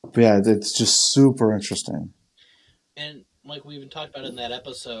yeah, it's just super interesting. And like we even talked about in that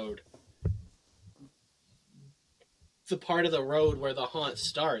episode, the part of the road where the haunt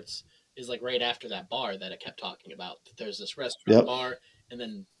starts is like right after that bar that it kept talking about. There's this restaurant Yep. bar, and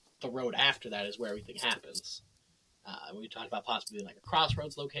then the road after that is where everything happens. We talked about possibly like a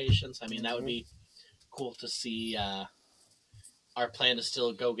crossroads location. So I mean, that would be cool to see. Our plan to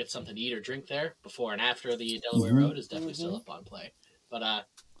still go get something to eat or drink there before and after the Delaware Mhm. Road is definitely still up on play. But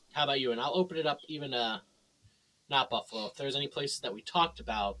how about you? And I'll open it up even not Buffalo. If there's any places that we talked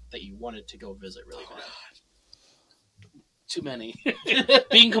about that you wanted to go visit really bad. Too many.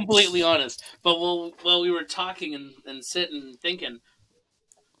 Being completely honest. But while we were talking and sitting and thinking,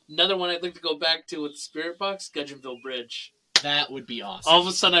 another one I'd like to go back to with the Spirit Box, Gudgeonville Bridge. That would be awesome. All of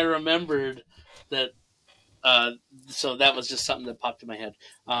a sudden I remembered that, so that was just something that popped in my head.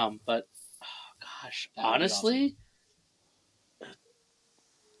 But, gosh, That would be honestly,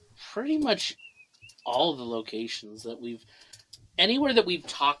 pretty much all of the locations that anywhere that we've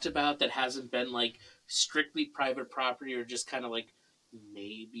talked about that hasn't been like strictly private property or just kind of like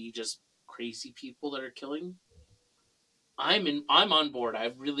maybe just crazy people that are killing, I'm on board.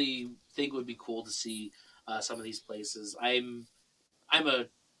 I really think it would be cool to see some of these places.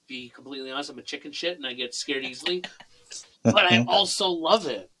 Be completely honest, I'm a chicken shit and I get scared easily, but I also love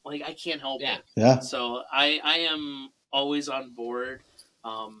it. Like, I can't help it. Yeah. So I am always on board,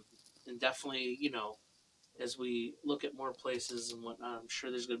 and definitely, as we look at more places and whatnot, I'm sure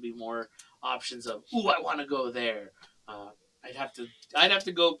there's going to be more options of, ooh, I want to go there. I'd have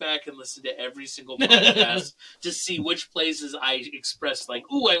to go back and listen to every single podcast to see which places I expressed like,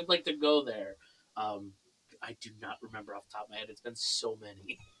 ooh, I'd like to go there. I do not remember off the top of my head. It's been so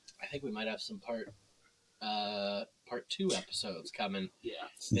many. I think we might have some part 2 episodes coming Yeah.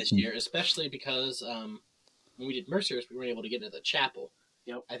 this year, especially because when we did Mercier's, we weren't able to get into the chapel.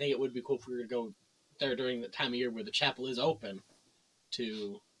 Yep. I think it would be cool if we were to go there during the time of year where the chapel is open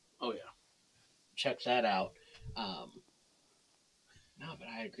to Oh, yeah. check that out. No, but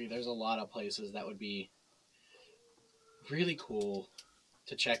I agree. There's a lot of places that would be really cool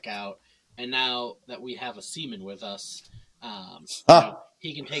to check out. And now that we have a seaman with us,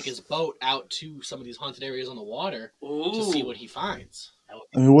 he can take his boat out to some of these haunted areas on the water to see what he finds.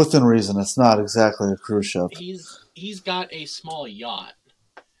 I mean, within reason, it's not exactly a cruise ship. He's got a small yacht,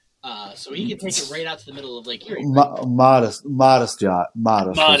 so he can take it right out to the middle of Lake Erie. Modest yacht.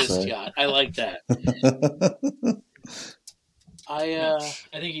 Modest yacht. I like that.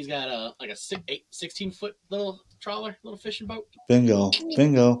 I think he's got a 16-foot little trawler, little fishing boat. Bingo.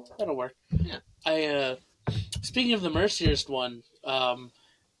 That'll work. Yeah. Speaking of the Mercier's one,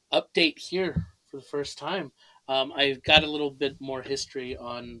 update here for the first time. I've got a little bit more history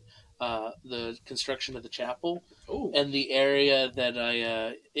on the construction of the chapel. Ooh. And the area that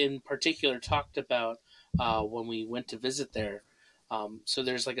I, in particular, talked about when we went to visit there. So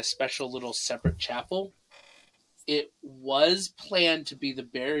there's like a special little separate chapel. It was planned to be the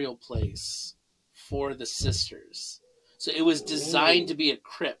burial place for the sisters. So it was designed to be a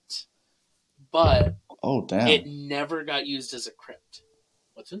crypt, but Oh, damn. it never got used as a crypt.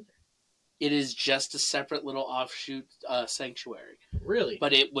 What's in there? It is just a separate little offshoot sanctuary. Really?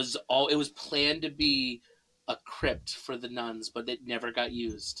 But it was planned to be a crypt for the nuns, but it never got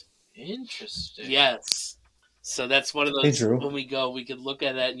used. Interesting. Yes. So that's one of those, Hey, Drew. when we go, we could look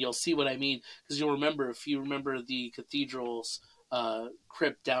at that and you'll see what I mean. Because if you remember the cathedral's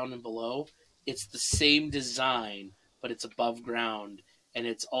crypt down and below, it's the same design, but it's above ground. And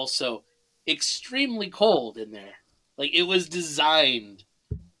it's also extremely cold in there. Like, it was designed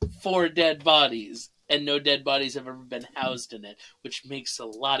for dead bodies, and no dead bodies have ever been housed in it, which makes a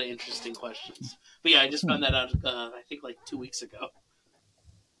lot of interesting questions. But yeah, I just found that out, I think, like 2 weeks ago.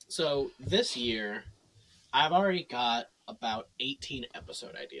 So this year, I've already got about 18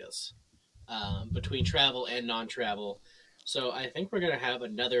 episode ideas between travel and non-travel. So I think we're going to have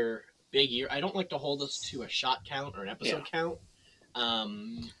another big year. I don't like to hold us to a shot count or an episode count.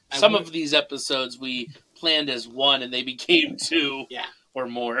 Some of these episodes we planned as one, and they became 2 or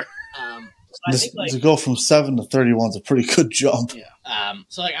more. So I think, To go from 7 to 31 is a pretty good jump. Yeah.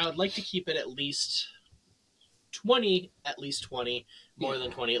 So I would like to keep it at least 20, more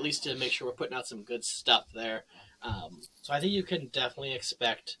than 20, at least to make sure we're putting out some good stuff there. So I think you can definitely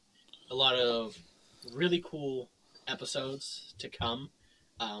expect a lot of really cool episodes to come.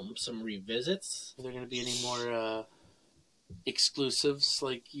 Some revisits. Are there going to be any more exclusives?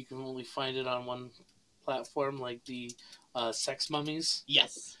 Like, you can only find it on one platform, like the Sex Mummies?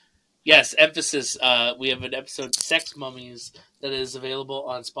 Yes. Yes, emphasis. We have an episode, Sex Mummies, that is available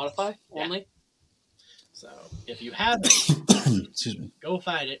on Spotify only. So if you haven't, Excuse me. go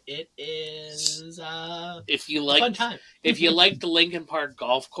find it. It is If you a fun like, time. if you like the Lincoln Park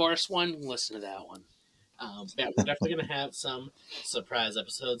golf course one, listen to that one. Yeah, we're definitely going to have some surprise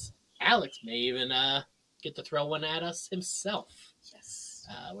episodes. Alex may even get to throw one at us himself, Yes.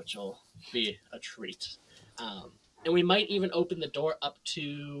 which will be a treat. And we might even open the door up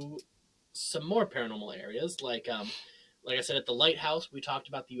to some more paranormal areas. Like I said, at the lighthouse, we talked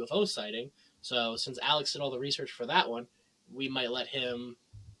about the UFO sighting. So since Alex did all the research for that one, we might let him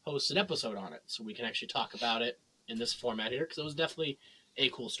host an episode on it so we can actually talk about it in this format here, because it was definitely a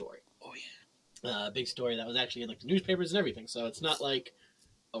cool story. Oh yeah. Big story that was actually in like the newspapers and everything. So it's not like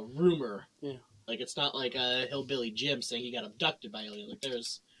a rumor. Yeah. Like it's not like a hillbilly Jim saying he got abducted by aliens. Like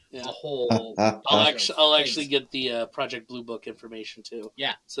there's Yeah. a whole. I'll actually get the Project Blue Book information too.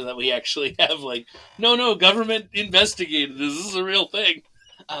 Yeah. So that we actually have like, no, government investigated this. This is a real thing.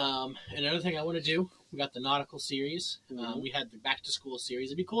 Another thing I want to do, we got the nautical series. Mhm. We had the back to school series.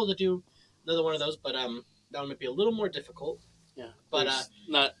 It'd be cool to do another one of those, but that one might be a little more difficult. Yeah. But There's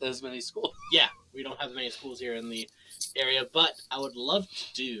not as many schools. yeah, we don't have many schools here in the area. But I would love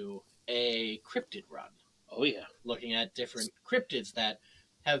to do a cryptid run, Oh yeah. looking at different cryptids that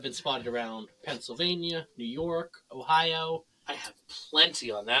have been spotted around Pennsylvania, New York, Ohio. I have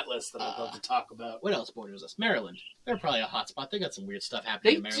plenty on that list that I'd love to talk about. What else borders us? Maryland. They're probably a hot spot. They got some weird stuff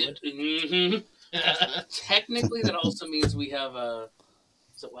happening in Maryland. Technically, that also means we have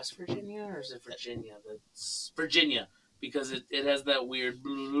is it West Virginia or is it Virginia? That's Virginia, because it has that weird.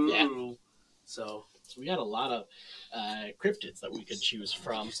 Yeah. So So we got a lot of cryptids that we could choose did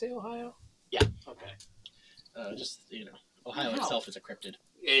from. you say Ohio? Yeah. Okay. Just, Ohio Wow. itself is a cryptid.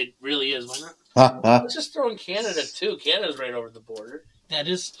 It really is. Why not? Ha, Let's just throw in Canada too. Canada's right over the border. That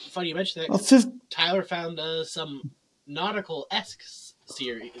is funny you mentioned ha. that. Tyler found some nautical-esque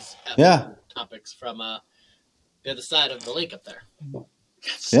series Yeah. topics from the other side of the lake up there.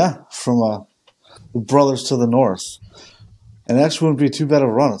 Yeah, from the Brothers to the North. And it actually wouldn't be too bad of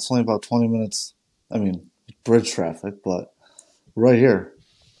a run. It's only about 20 minutes. I mean, bridge traffic, but right here.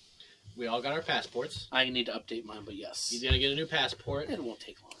 We all got our passports. I need to update mine, but yes, He's going to get a new passport. it won't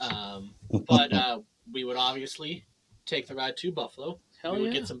take long. But we would obviously take the ride to Buffalo. Hell we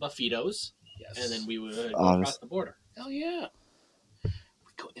would yeah. get some Buffitos, Yes. and then we would go Honest. across the border. Hell yeah. We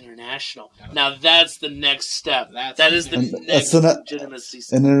go international. Now that's the next step. That is the And next that's an-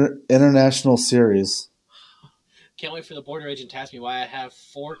 legitimacy. An international series. Can't wait for the border agent to ask me why I have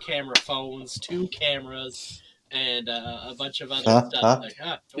 4 camera phones, 2 cameras, and a bunch of other stuff. Like,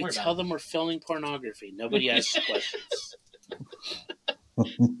 don't We worry tell about them we're filming pornography. Nobody asks questions. it.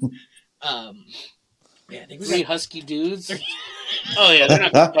 Yeah, I think we 3 got husky dudes. Oh yeah, they're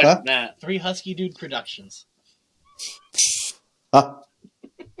not gonna question that. 3 Husky Dude Productions. Ha.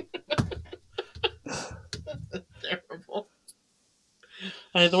 Terrible.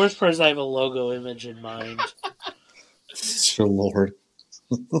 The worst part is I have a logo image in mind. Dear Lord.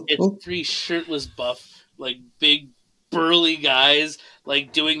 It's 3 shirtless, buff, like big, burly guys,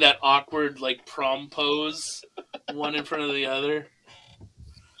 like doing that awkward, like prom pose, one in front of the other.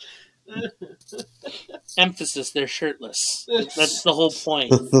 Emphasis: they're shirtless. That's the whole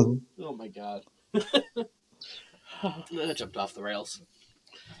point. Oh my god. That jumped off the rails.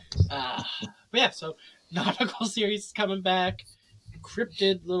 But yeah, so nautical series is coming back.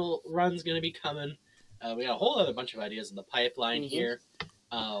 Cryptid little run's going to be coming. We got a whole other bunch of ideas in the pipeline Mhm. here.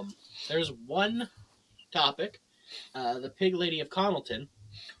 There's one topic. The Pig Lady of Connelton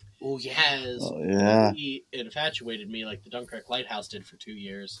Oh yeah. has Oh, yeah. really infatuated me like the Dunkirk Lighthouse did for 2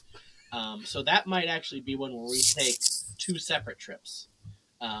 years. So that might actually be one where we take 2 separate trips.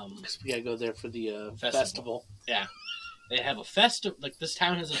 Because we gotta go there for the Festival. festival. They have a festival. Like this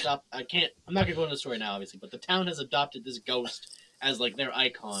town has adopted. I'm not gonna go into the story now, obviously, but the town has adopted this ghost as like their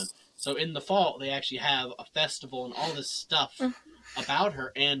icon. So in the fall, they actually have a festival and all this stuff about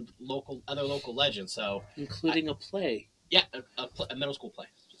her and other local legends. So Including a play. yeah, a middle school play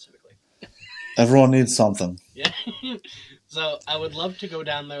specifically. Everyone needs something. Yeah. So I would love to go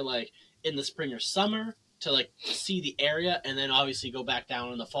down there like in the spring or summer to like see the area, and then obviously go back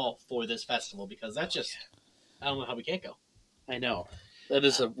down in the fall for this festival, because that's just I don't know how we can't go. I know. That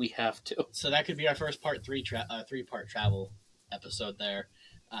is we have to. So that could be our first part 3-part travel episode there.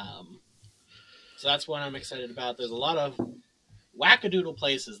 So that's one I'm excited about. There's a lot of wackadoodle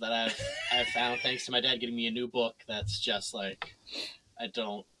places that I've found thanks to my dad getting me a new book. That's just like I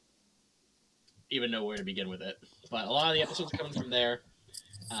don't even know where to begin with it. But a lot of the episodes are coming from there.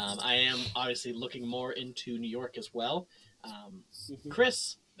 I am obviously looking more into New York as well.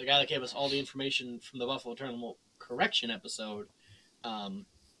 Chris, the guy that gave us all the information from the Buffalo Terminal Correction episode,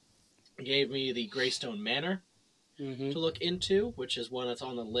 gave me the Greystone Manor Mm-hmm. to look into, which is one that's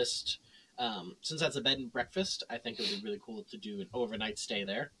on the list. Since that's a bed and breakfast, I think it would be really cool to do an overnight stay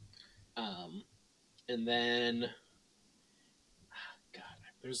there. And then, God,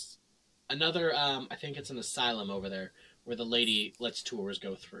 there's another. I think it's an asylum over there where the lady lets tours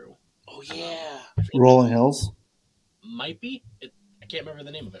go through. Oh yeah. Rolling Hills. Might be. I can't remember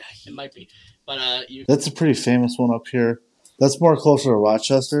the name of it. It might be, but you. That's a pretty famous one up here. That's more closer to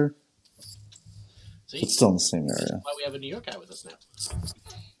Rochester. See, It's still in the same area. why we have a New York guy with us now.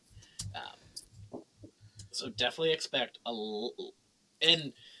 So definitely expect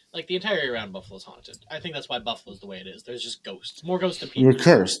and like the entire year round Buffalo's haunted. I think that's why Buffalo's the way it is. There's just ghosts, more ghosts than people. We're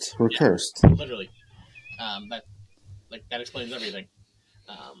cursed. We're Yeah. cursed. Literally, that explains everything.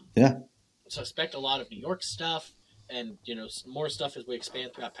 Yeah. So expect a lot of New York stuff, and more stuff as we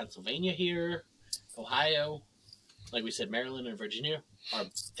expand throughout Pennsylvania here, Ohio. Like we said, Maryland and Virginia are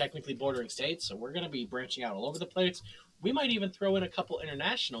technically bordering states, so we're going to be branching out all over the place. We might even throw in a couple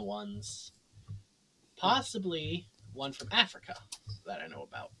international ones, possibly one from Africa that I know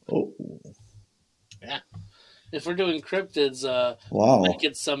about. Oh, If we're doing cryptids, wow. we might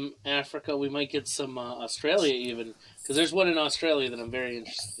get some Africa. We might get some Australia even, because there's one in Australia that I'm very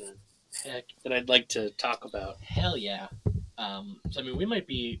interested in Heck, that I'd like to talk about. hell yeah. So I mean, we might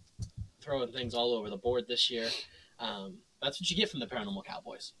be throwing things all over the board this year. That's what you get from the Paranormal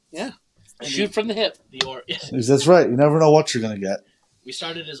Cowboys. Yeah. And Shoot from the hip. the Orb. That's right. You never know what you're going to get. We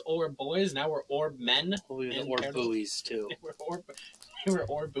started as Orb Boys, now we're Orb Men. We'll be And the Orb Paranormal- buoys too. We were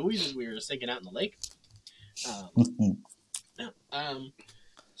Orb Buoys as we were sinking out in the lake.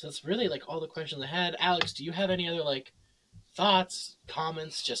 So it's really like all the questions I had. Alex, do you have any other like thoughts,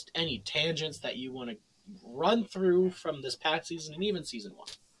 comments, just any tangents that you want to run through from this past season and even season 1,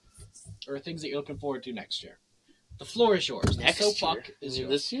 or things that you're looking forward to next year? The floor is yours. The Next soapbox year? is yours.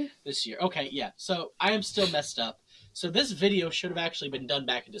 This year? This year. Okay, yeah. So I am still messed up. So this video should have actually been done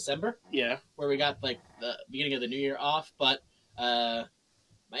back in December, Yeah. where we got like the beginning of the new year off. But my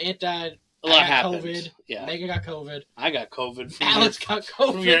aunt died. A lot I got happened. COVID. Yeah. Megan got COVID. I got COVID from, Alex got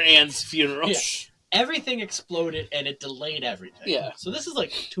your, from your COVID. aunt's funeral. Yeah. Everything exploded and it delayed everything. Yeah. So this is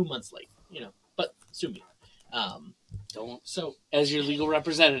like 2 months late, But sue me. Don't, So as your legal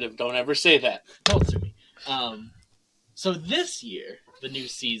representative, don't ever say that. don't sue me. So this year, the new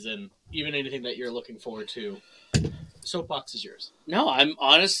season, even anything that you're looking forward to, soapbox is yours. No, I'm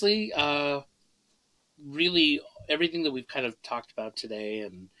honestly, really everything that we've kind of talked about today,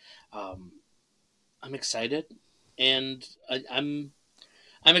 and I'm excited, and I'm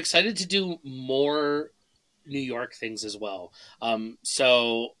excited to do more New York things as well.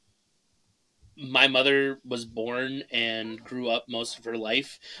 So my mother was born and grew up most of her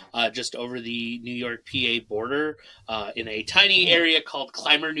life just over the New York PA border in a tiny area called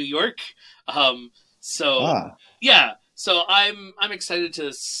Clymer, New York. Yeah, so I'm excited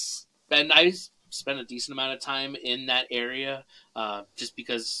to spend. I spent a decent amount of time in that area, just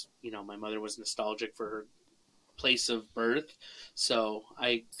because my mother was nostalgic for her place of birth. So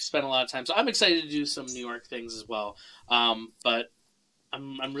I spent a lot of time. So I'm excited to do some New York things as well. But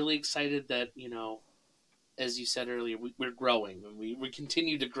I'm really excited that as you said earlier, we're growing and we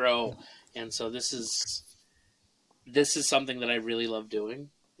continue to grow, and so this is something that I really love doing,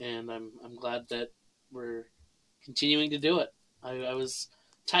 and I'm glad that we're continuing to do it. I was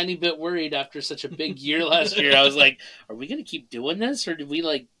a tiny bit worried after such a big year last year. I was like, are we going to keep doing this, or did we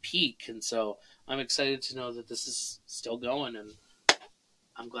like peak? And so I'm excited to know that this is still going, and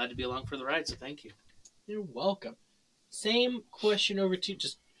I'm glad to be along for the ride. So thank you. You're welcome. Same question over to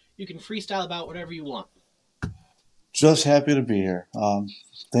you can freestyle about whatever you want. Just happy to be here.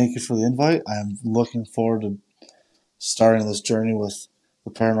 Thank you for the invite. I'm looking forward to starting this journey with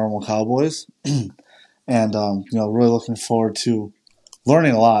the Paranormal Cowboys. And, really looking forward to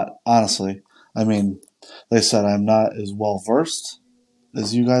learning a lot, honestly. I mean, like I said, I'm not as well versed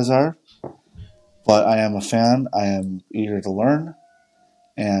as you guys are, but I am a fan. I am eager to learn.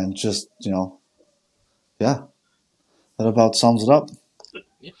 And just, yeah, that about sums it up.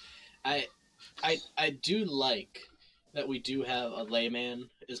 I do like that we do have a layman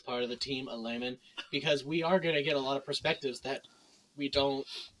as part of the team, a layman, because we are going to get a lot of perspectives that we don't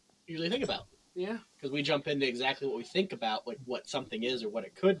usually think about. Yeah. Because we jump into exactly what we think about, like what something is or what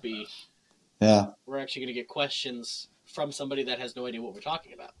it could be. Yeah. We're actually going to get questions from somebody that has no idea what we're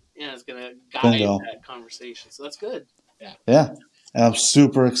talking about. Yeah, it's going to guide Bingo. that conversation. So that's good. Yeah. And I'm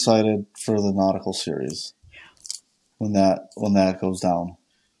super excited for the nautical series. When that goes down.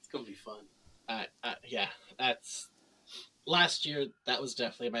 It's going to be fun. Yeah, that's last year. That was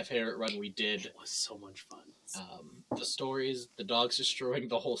definitely my favorite run we did. It was so much fun. The stories, the dogs destroying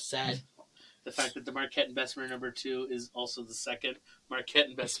the whole set. The fact that the Marquette and Bessemer number 2 is also the second Marquette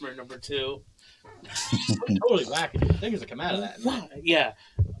and Bessemer number 2. Totally wacky things that come out of that. Man. Yeah.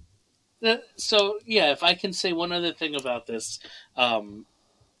 So, yeah, if I can say one other thing about this.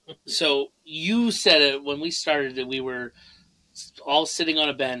 So, you said it when we started it, we were all sitting on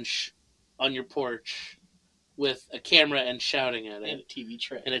a bench on your porch with a camera and shouting at it. And a TV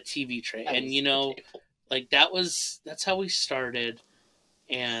tray. And a TV tray. That And, was you know, the table. like, that's how we started.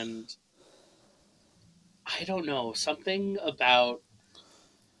 And I don't know, something about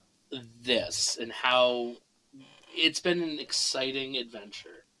this and how it's been an exciting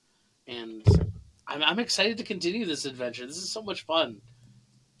adventure. And I'm excited to continue this adventure. This is so much fun.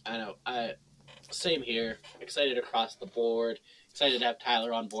 I know. Same here. Excited across the board. Excited to have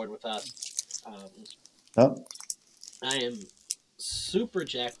Tyler on board with us. Yep. I am super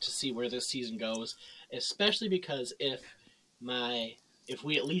jacked to see where this season goes, especially because if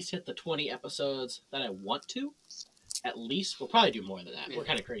we at least hit the 20 episodes that I want to, at least we'll probably do more than that. Yeah. We're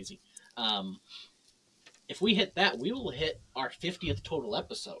kind of crazy. If we hit that, we will hit our 50th total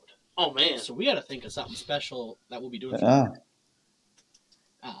episode. Oh, man. So we got to think of something special that we'll be doing. Yeah.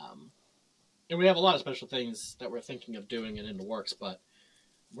 And we have a lot of special things that we're thinking of doing and in the works, but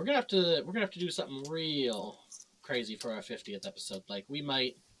we're gonna have to do something real crazy for our 50th episode. Like we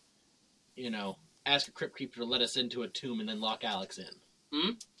might, ask a Crypt Keeper to let us into a tomb and then lock Alex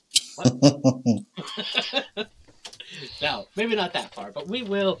in. No, maybe not that far, but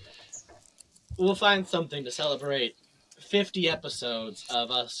we'll find something to celebrate 50 episodes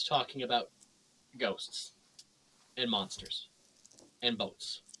of us talking about ghosts and monsters and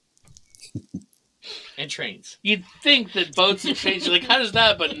boats and trains. You'd think that boats and trains, you're like, how does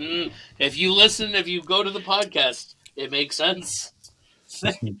that? But if you go to the podcast, it makes sense.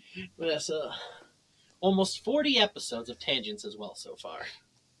 But that's almost 40 episodes of tangents as well so far.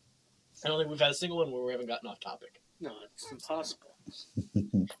 I don't think we've had a single one where we haven't gotten off topic. No, it's impossible.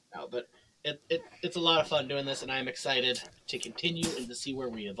 No, but it's a lot of fun doing this, and I'm excited to continue and to see where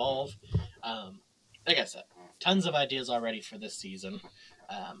we evolve. Like I said, tons of ideas already for this season.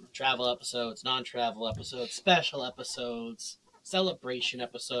 Travel episodes, non-travel episodes, special episodes, celebration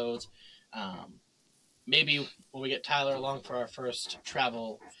episodes. Maybe when we get Tyler along for our first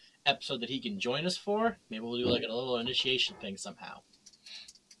travel episode that he can join us for, maybe we'll do like a little initiation thing somehow.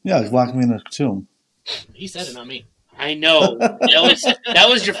 Yeah, lock me in a tomb. He said it, not me. I know. That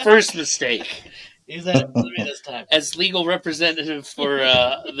was your first mistake. He said it, not me this time. As legal representative for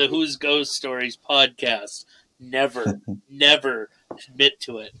the Who's Ghost Stories podcast, never admit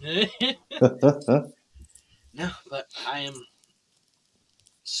to it. No, but I am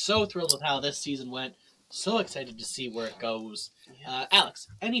so thrilled with how this season went. So excited to see where it goes. Alex,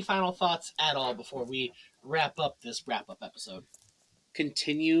 any final thoughts at all before we wrap up this wrap-up episode?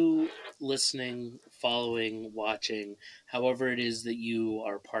 Continue listening, following, watching, however it is that you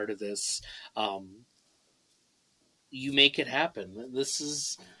are part of this. You make it happen. This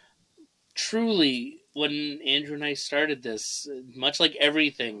is truly, when Andrew and I started this, much like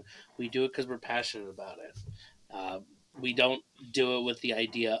everything, we do it because we're passionate about it. We don't do it with the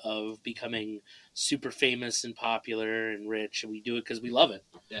idea of becoming super famous and popular and rich. We do it because we love it.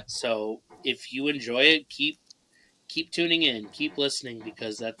 Yeah. So if you enjoy it, keep tuning in, keep listening,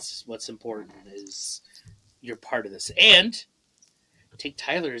 because that's what's important, is you're part of this. And take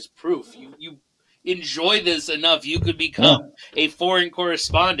Tyler as proof. You enjoy this enough, you could become a foreign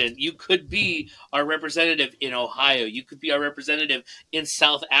correspondent. You could be our representative in Ohio. You could be our representative in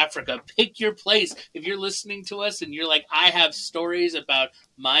South Africa. Pick your place. If you're listening to us and you're like, I have stories about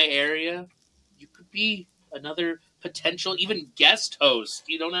my area, you could be another potential, even guest host.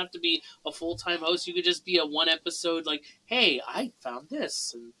 You don't have to be a full-time host. You could just be a one episode, like, hey, I found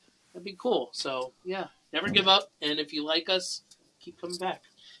this, and that'd be cool. So, yeah, never give up. And if you like us, keep coming back.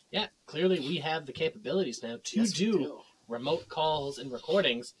 Yeah, clearly we have the capabilities now to do remote calls and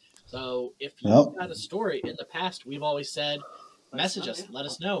recordings. So if you've got a story, in the past we've always said, message us, let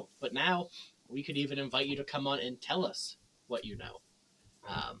us know. But now we could even invite you to come on and tell us what you know.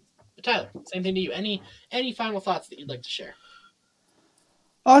 But Tyler, same thing to you. Any final thoughts that you'd like to share?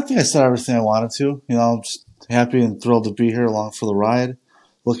 I think I said everything I wanted to. I'm just happy and thrilled to be here along for the ride.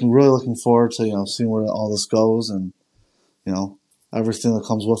 Really looking forward to, seeing where all this goes and, everything that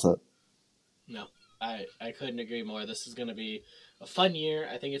comes with it. No, I couldn't agree more. This is going to be a fun year.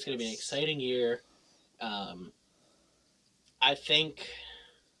 I think it's going to be an exciting year. I think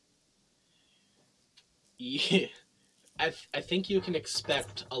I think you can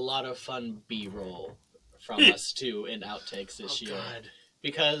expect a lot of fun B-roll from us too in outtakes this year. God.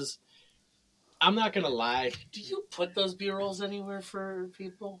 Because I'm not gonna lie. Do you put those B-rolls anywhere for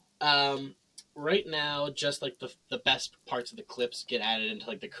people? Right now, just like the best parts of the clips get added into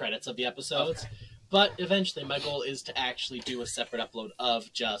like the credits of the episodes. Okay. But eventually, my goal is to actually do a separate upload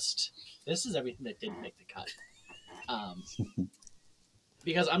of just this is everything that didn't make the cut.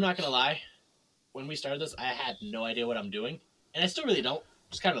 Because I'm not gonna lie, when we started this, I had no idea what I'm doing, and I still really don't.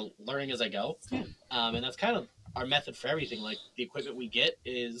 Just kind of learning as I go, and that's kind of our method for everything. Like the equipment we get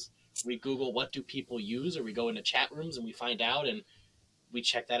is we Google what do people use, or we go into chat rooms and we find out, and we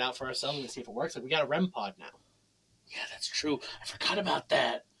check that out for ourselves and see if it works. Like we got a REM pod now. Yeah, that's true. I forgot about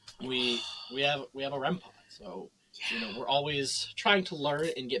that. We have a REM pod, so we're always trying to learn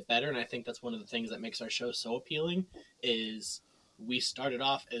and get better. And I think that's one of the things that makes our show so appealing. Is we started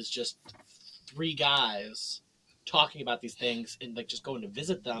off as just 3 guys talking about these things and like just going to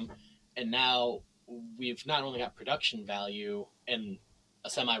visit them, and now we've not only got production value and a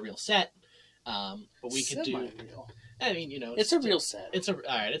semi-real set, but we could do. Semi-real. I mean, It's a real set. It's a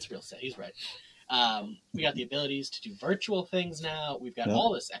real set. He's right. We got the abilities to do virtual things now. We've got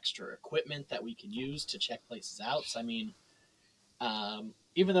all this extra equipment that we can use to check places out. So I mean,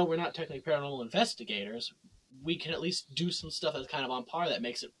 even though we're not technically paranormal investigators, we can at least do some stuff that's kind of on par that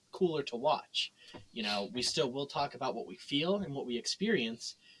makes it cooler to watch. We still will talk about what we feel and what we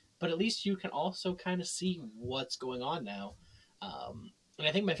experience, but at least you can also kind of see what's going on now. And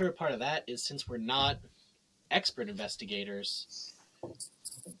I think my favorite part of that is since we're not expert investigators,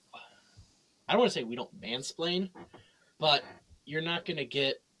 I don't want to say we don't mansplain, but you're not going to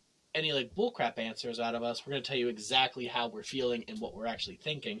get any like bullcrap answers out of us. We're going to tell you exactly how we're feeling and what we're actually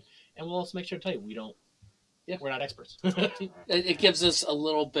thinking, and we'll also make sure to tell you we're not experts. It gives us a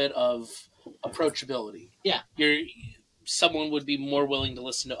little bit of approachability. Yeah. Someone would be more willing to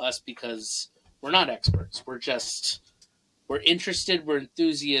listen to us because we're not experts. We're interested. We're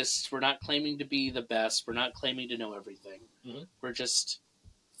enthusiasts. We're not claiming to be the best. We're not claiming to know everything. Mm-hmm. We're just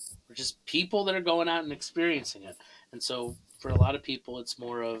people that are going out and experiencing it. And so for a lot of people, it's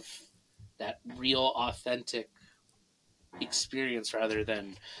more of that real, authentic experience rather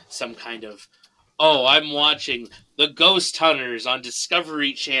than some kind of, oh, I'm watching the Ghost Hunters on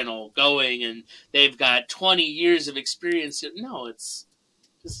Discovery Channel going and they've got 20 years of experience. No, it's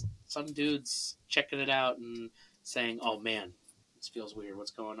just some dudes checking it out and saying, oh man, this feels weird.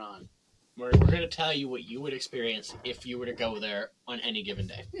 What's going on? We're going to tell you what you would experience if you were to go there on any given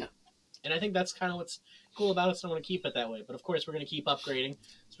day. Yeah. And I think that's kind of what's cool about us, and I want to keep it that way. But of course, we're going to keep upgrading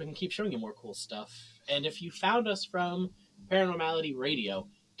so we can keep showing you more cool stuff. And if you found us from Paranormality Radio,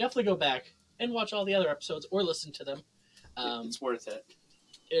 definitely go back and watch all the other episodes or listen to them. It's worth it.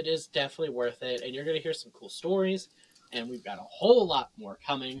 It is definitely worth it, and you're going to hear some cool stories, and we've got a whole lot more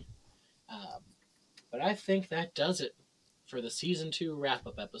coming. But I think that does it for the Season 2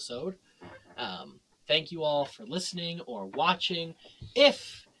 wrap-up episode. Thank you all for listening or watching.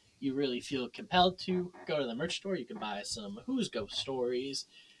 If you really feel compelled to, go to the merch store. You can buy some Who's Ghost Stories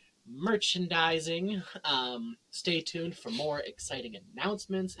merchandising. Stay tuned for more exciting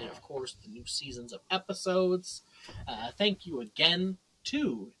announcements and, of course, the new seasons of episodes. Thank you again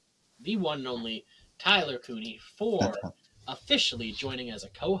to the one and only Tyler Cooney for officially joining as a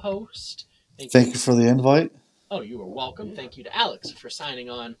co-host. Thank you for the invite. Oh, you are welcome. Thank you to Alex for signing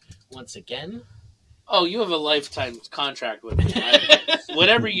on once again. Oh, you have a lifetime contract with me.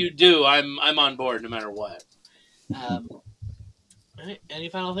 Whatever you do, I'm on board no matter what. All right, any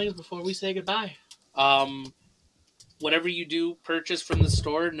final things before we say goodbye? Whatever you do purchase from the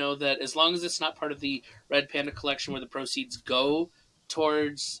store, know that as long as it's not part of the Red Panda collection where the proceeds go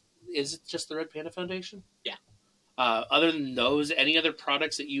towards, is it just the Red Panda Foundation? Yeah. Other than those, any other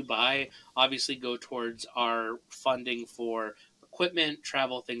products that you buy obviously go towards our funding for equipment,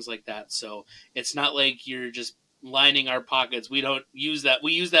 travel, things like that. So it's not like you're just lining our pockets. We don't use that.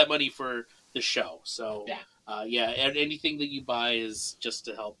 We use that money for the show. So and anything that you buy is just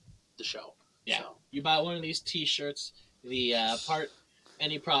to help the show. Yeah. So. You buy one of these T-shirts,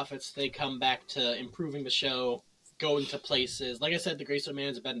 any profits, they come back to improving the show, going to places. Like I said, the Greystone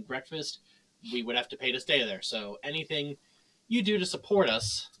Man's Bed and Breakfast, we would have to pay to stay there. So anything you do to support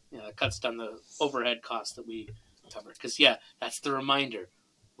us. Yeah, it cuts down the overhead costs that we cover. Because, that's the reminder.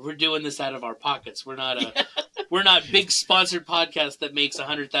 We're doing this out of our pockets. We're not we're not big sponsored podcast that makes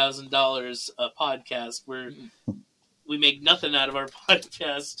 $100,000 a podcast. We make nothing out of our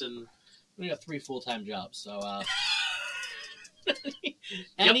podcast, and we got 3 full-time jobs. So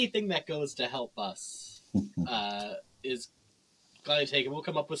anything that goes to help us is gladly taken. We'll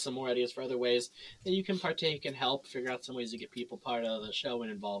come up with some more ideas for other ways that you can partake and help figure out some ways to get people part of the show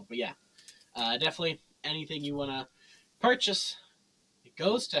and involved. But definitely anything you want to purchase,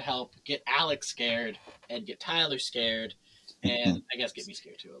 goes to help get Alex scared and get Tyler scared, and I guess get me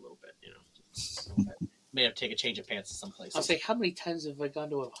scared too a little bit. Just a little bit. May have to take a change of pants someplace. I was like, how many times have I gone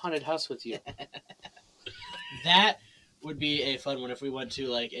to a haunted house with you? That would be a fun one if we went to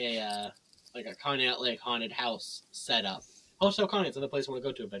like a Conneaut Lake haunted house setup. Also, Conneaut's another place I want to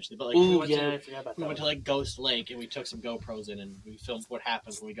go to eventually. But like, Ooh, I forgot about we that. went to like Ghost Lake and we took some GoPros in and we filmed what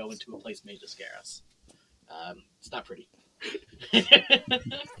happens when we go into a place made to scare us. It's not pretty.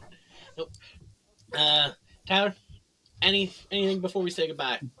 Nope. Tyler, anything before we say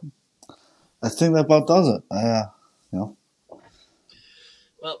goodbye? I think that about does it.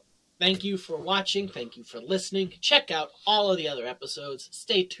 Well, thank you for watching. Thank you for listening. Check out all of the other episodes.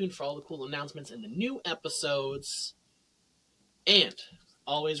 Stay tuned for all the cool announcements and the new episodes. And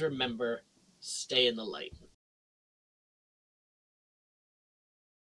always remember, stay in the light.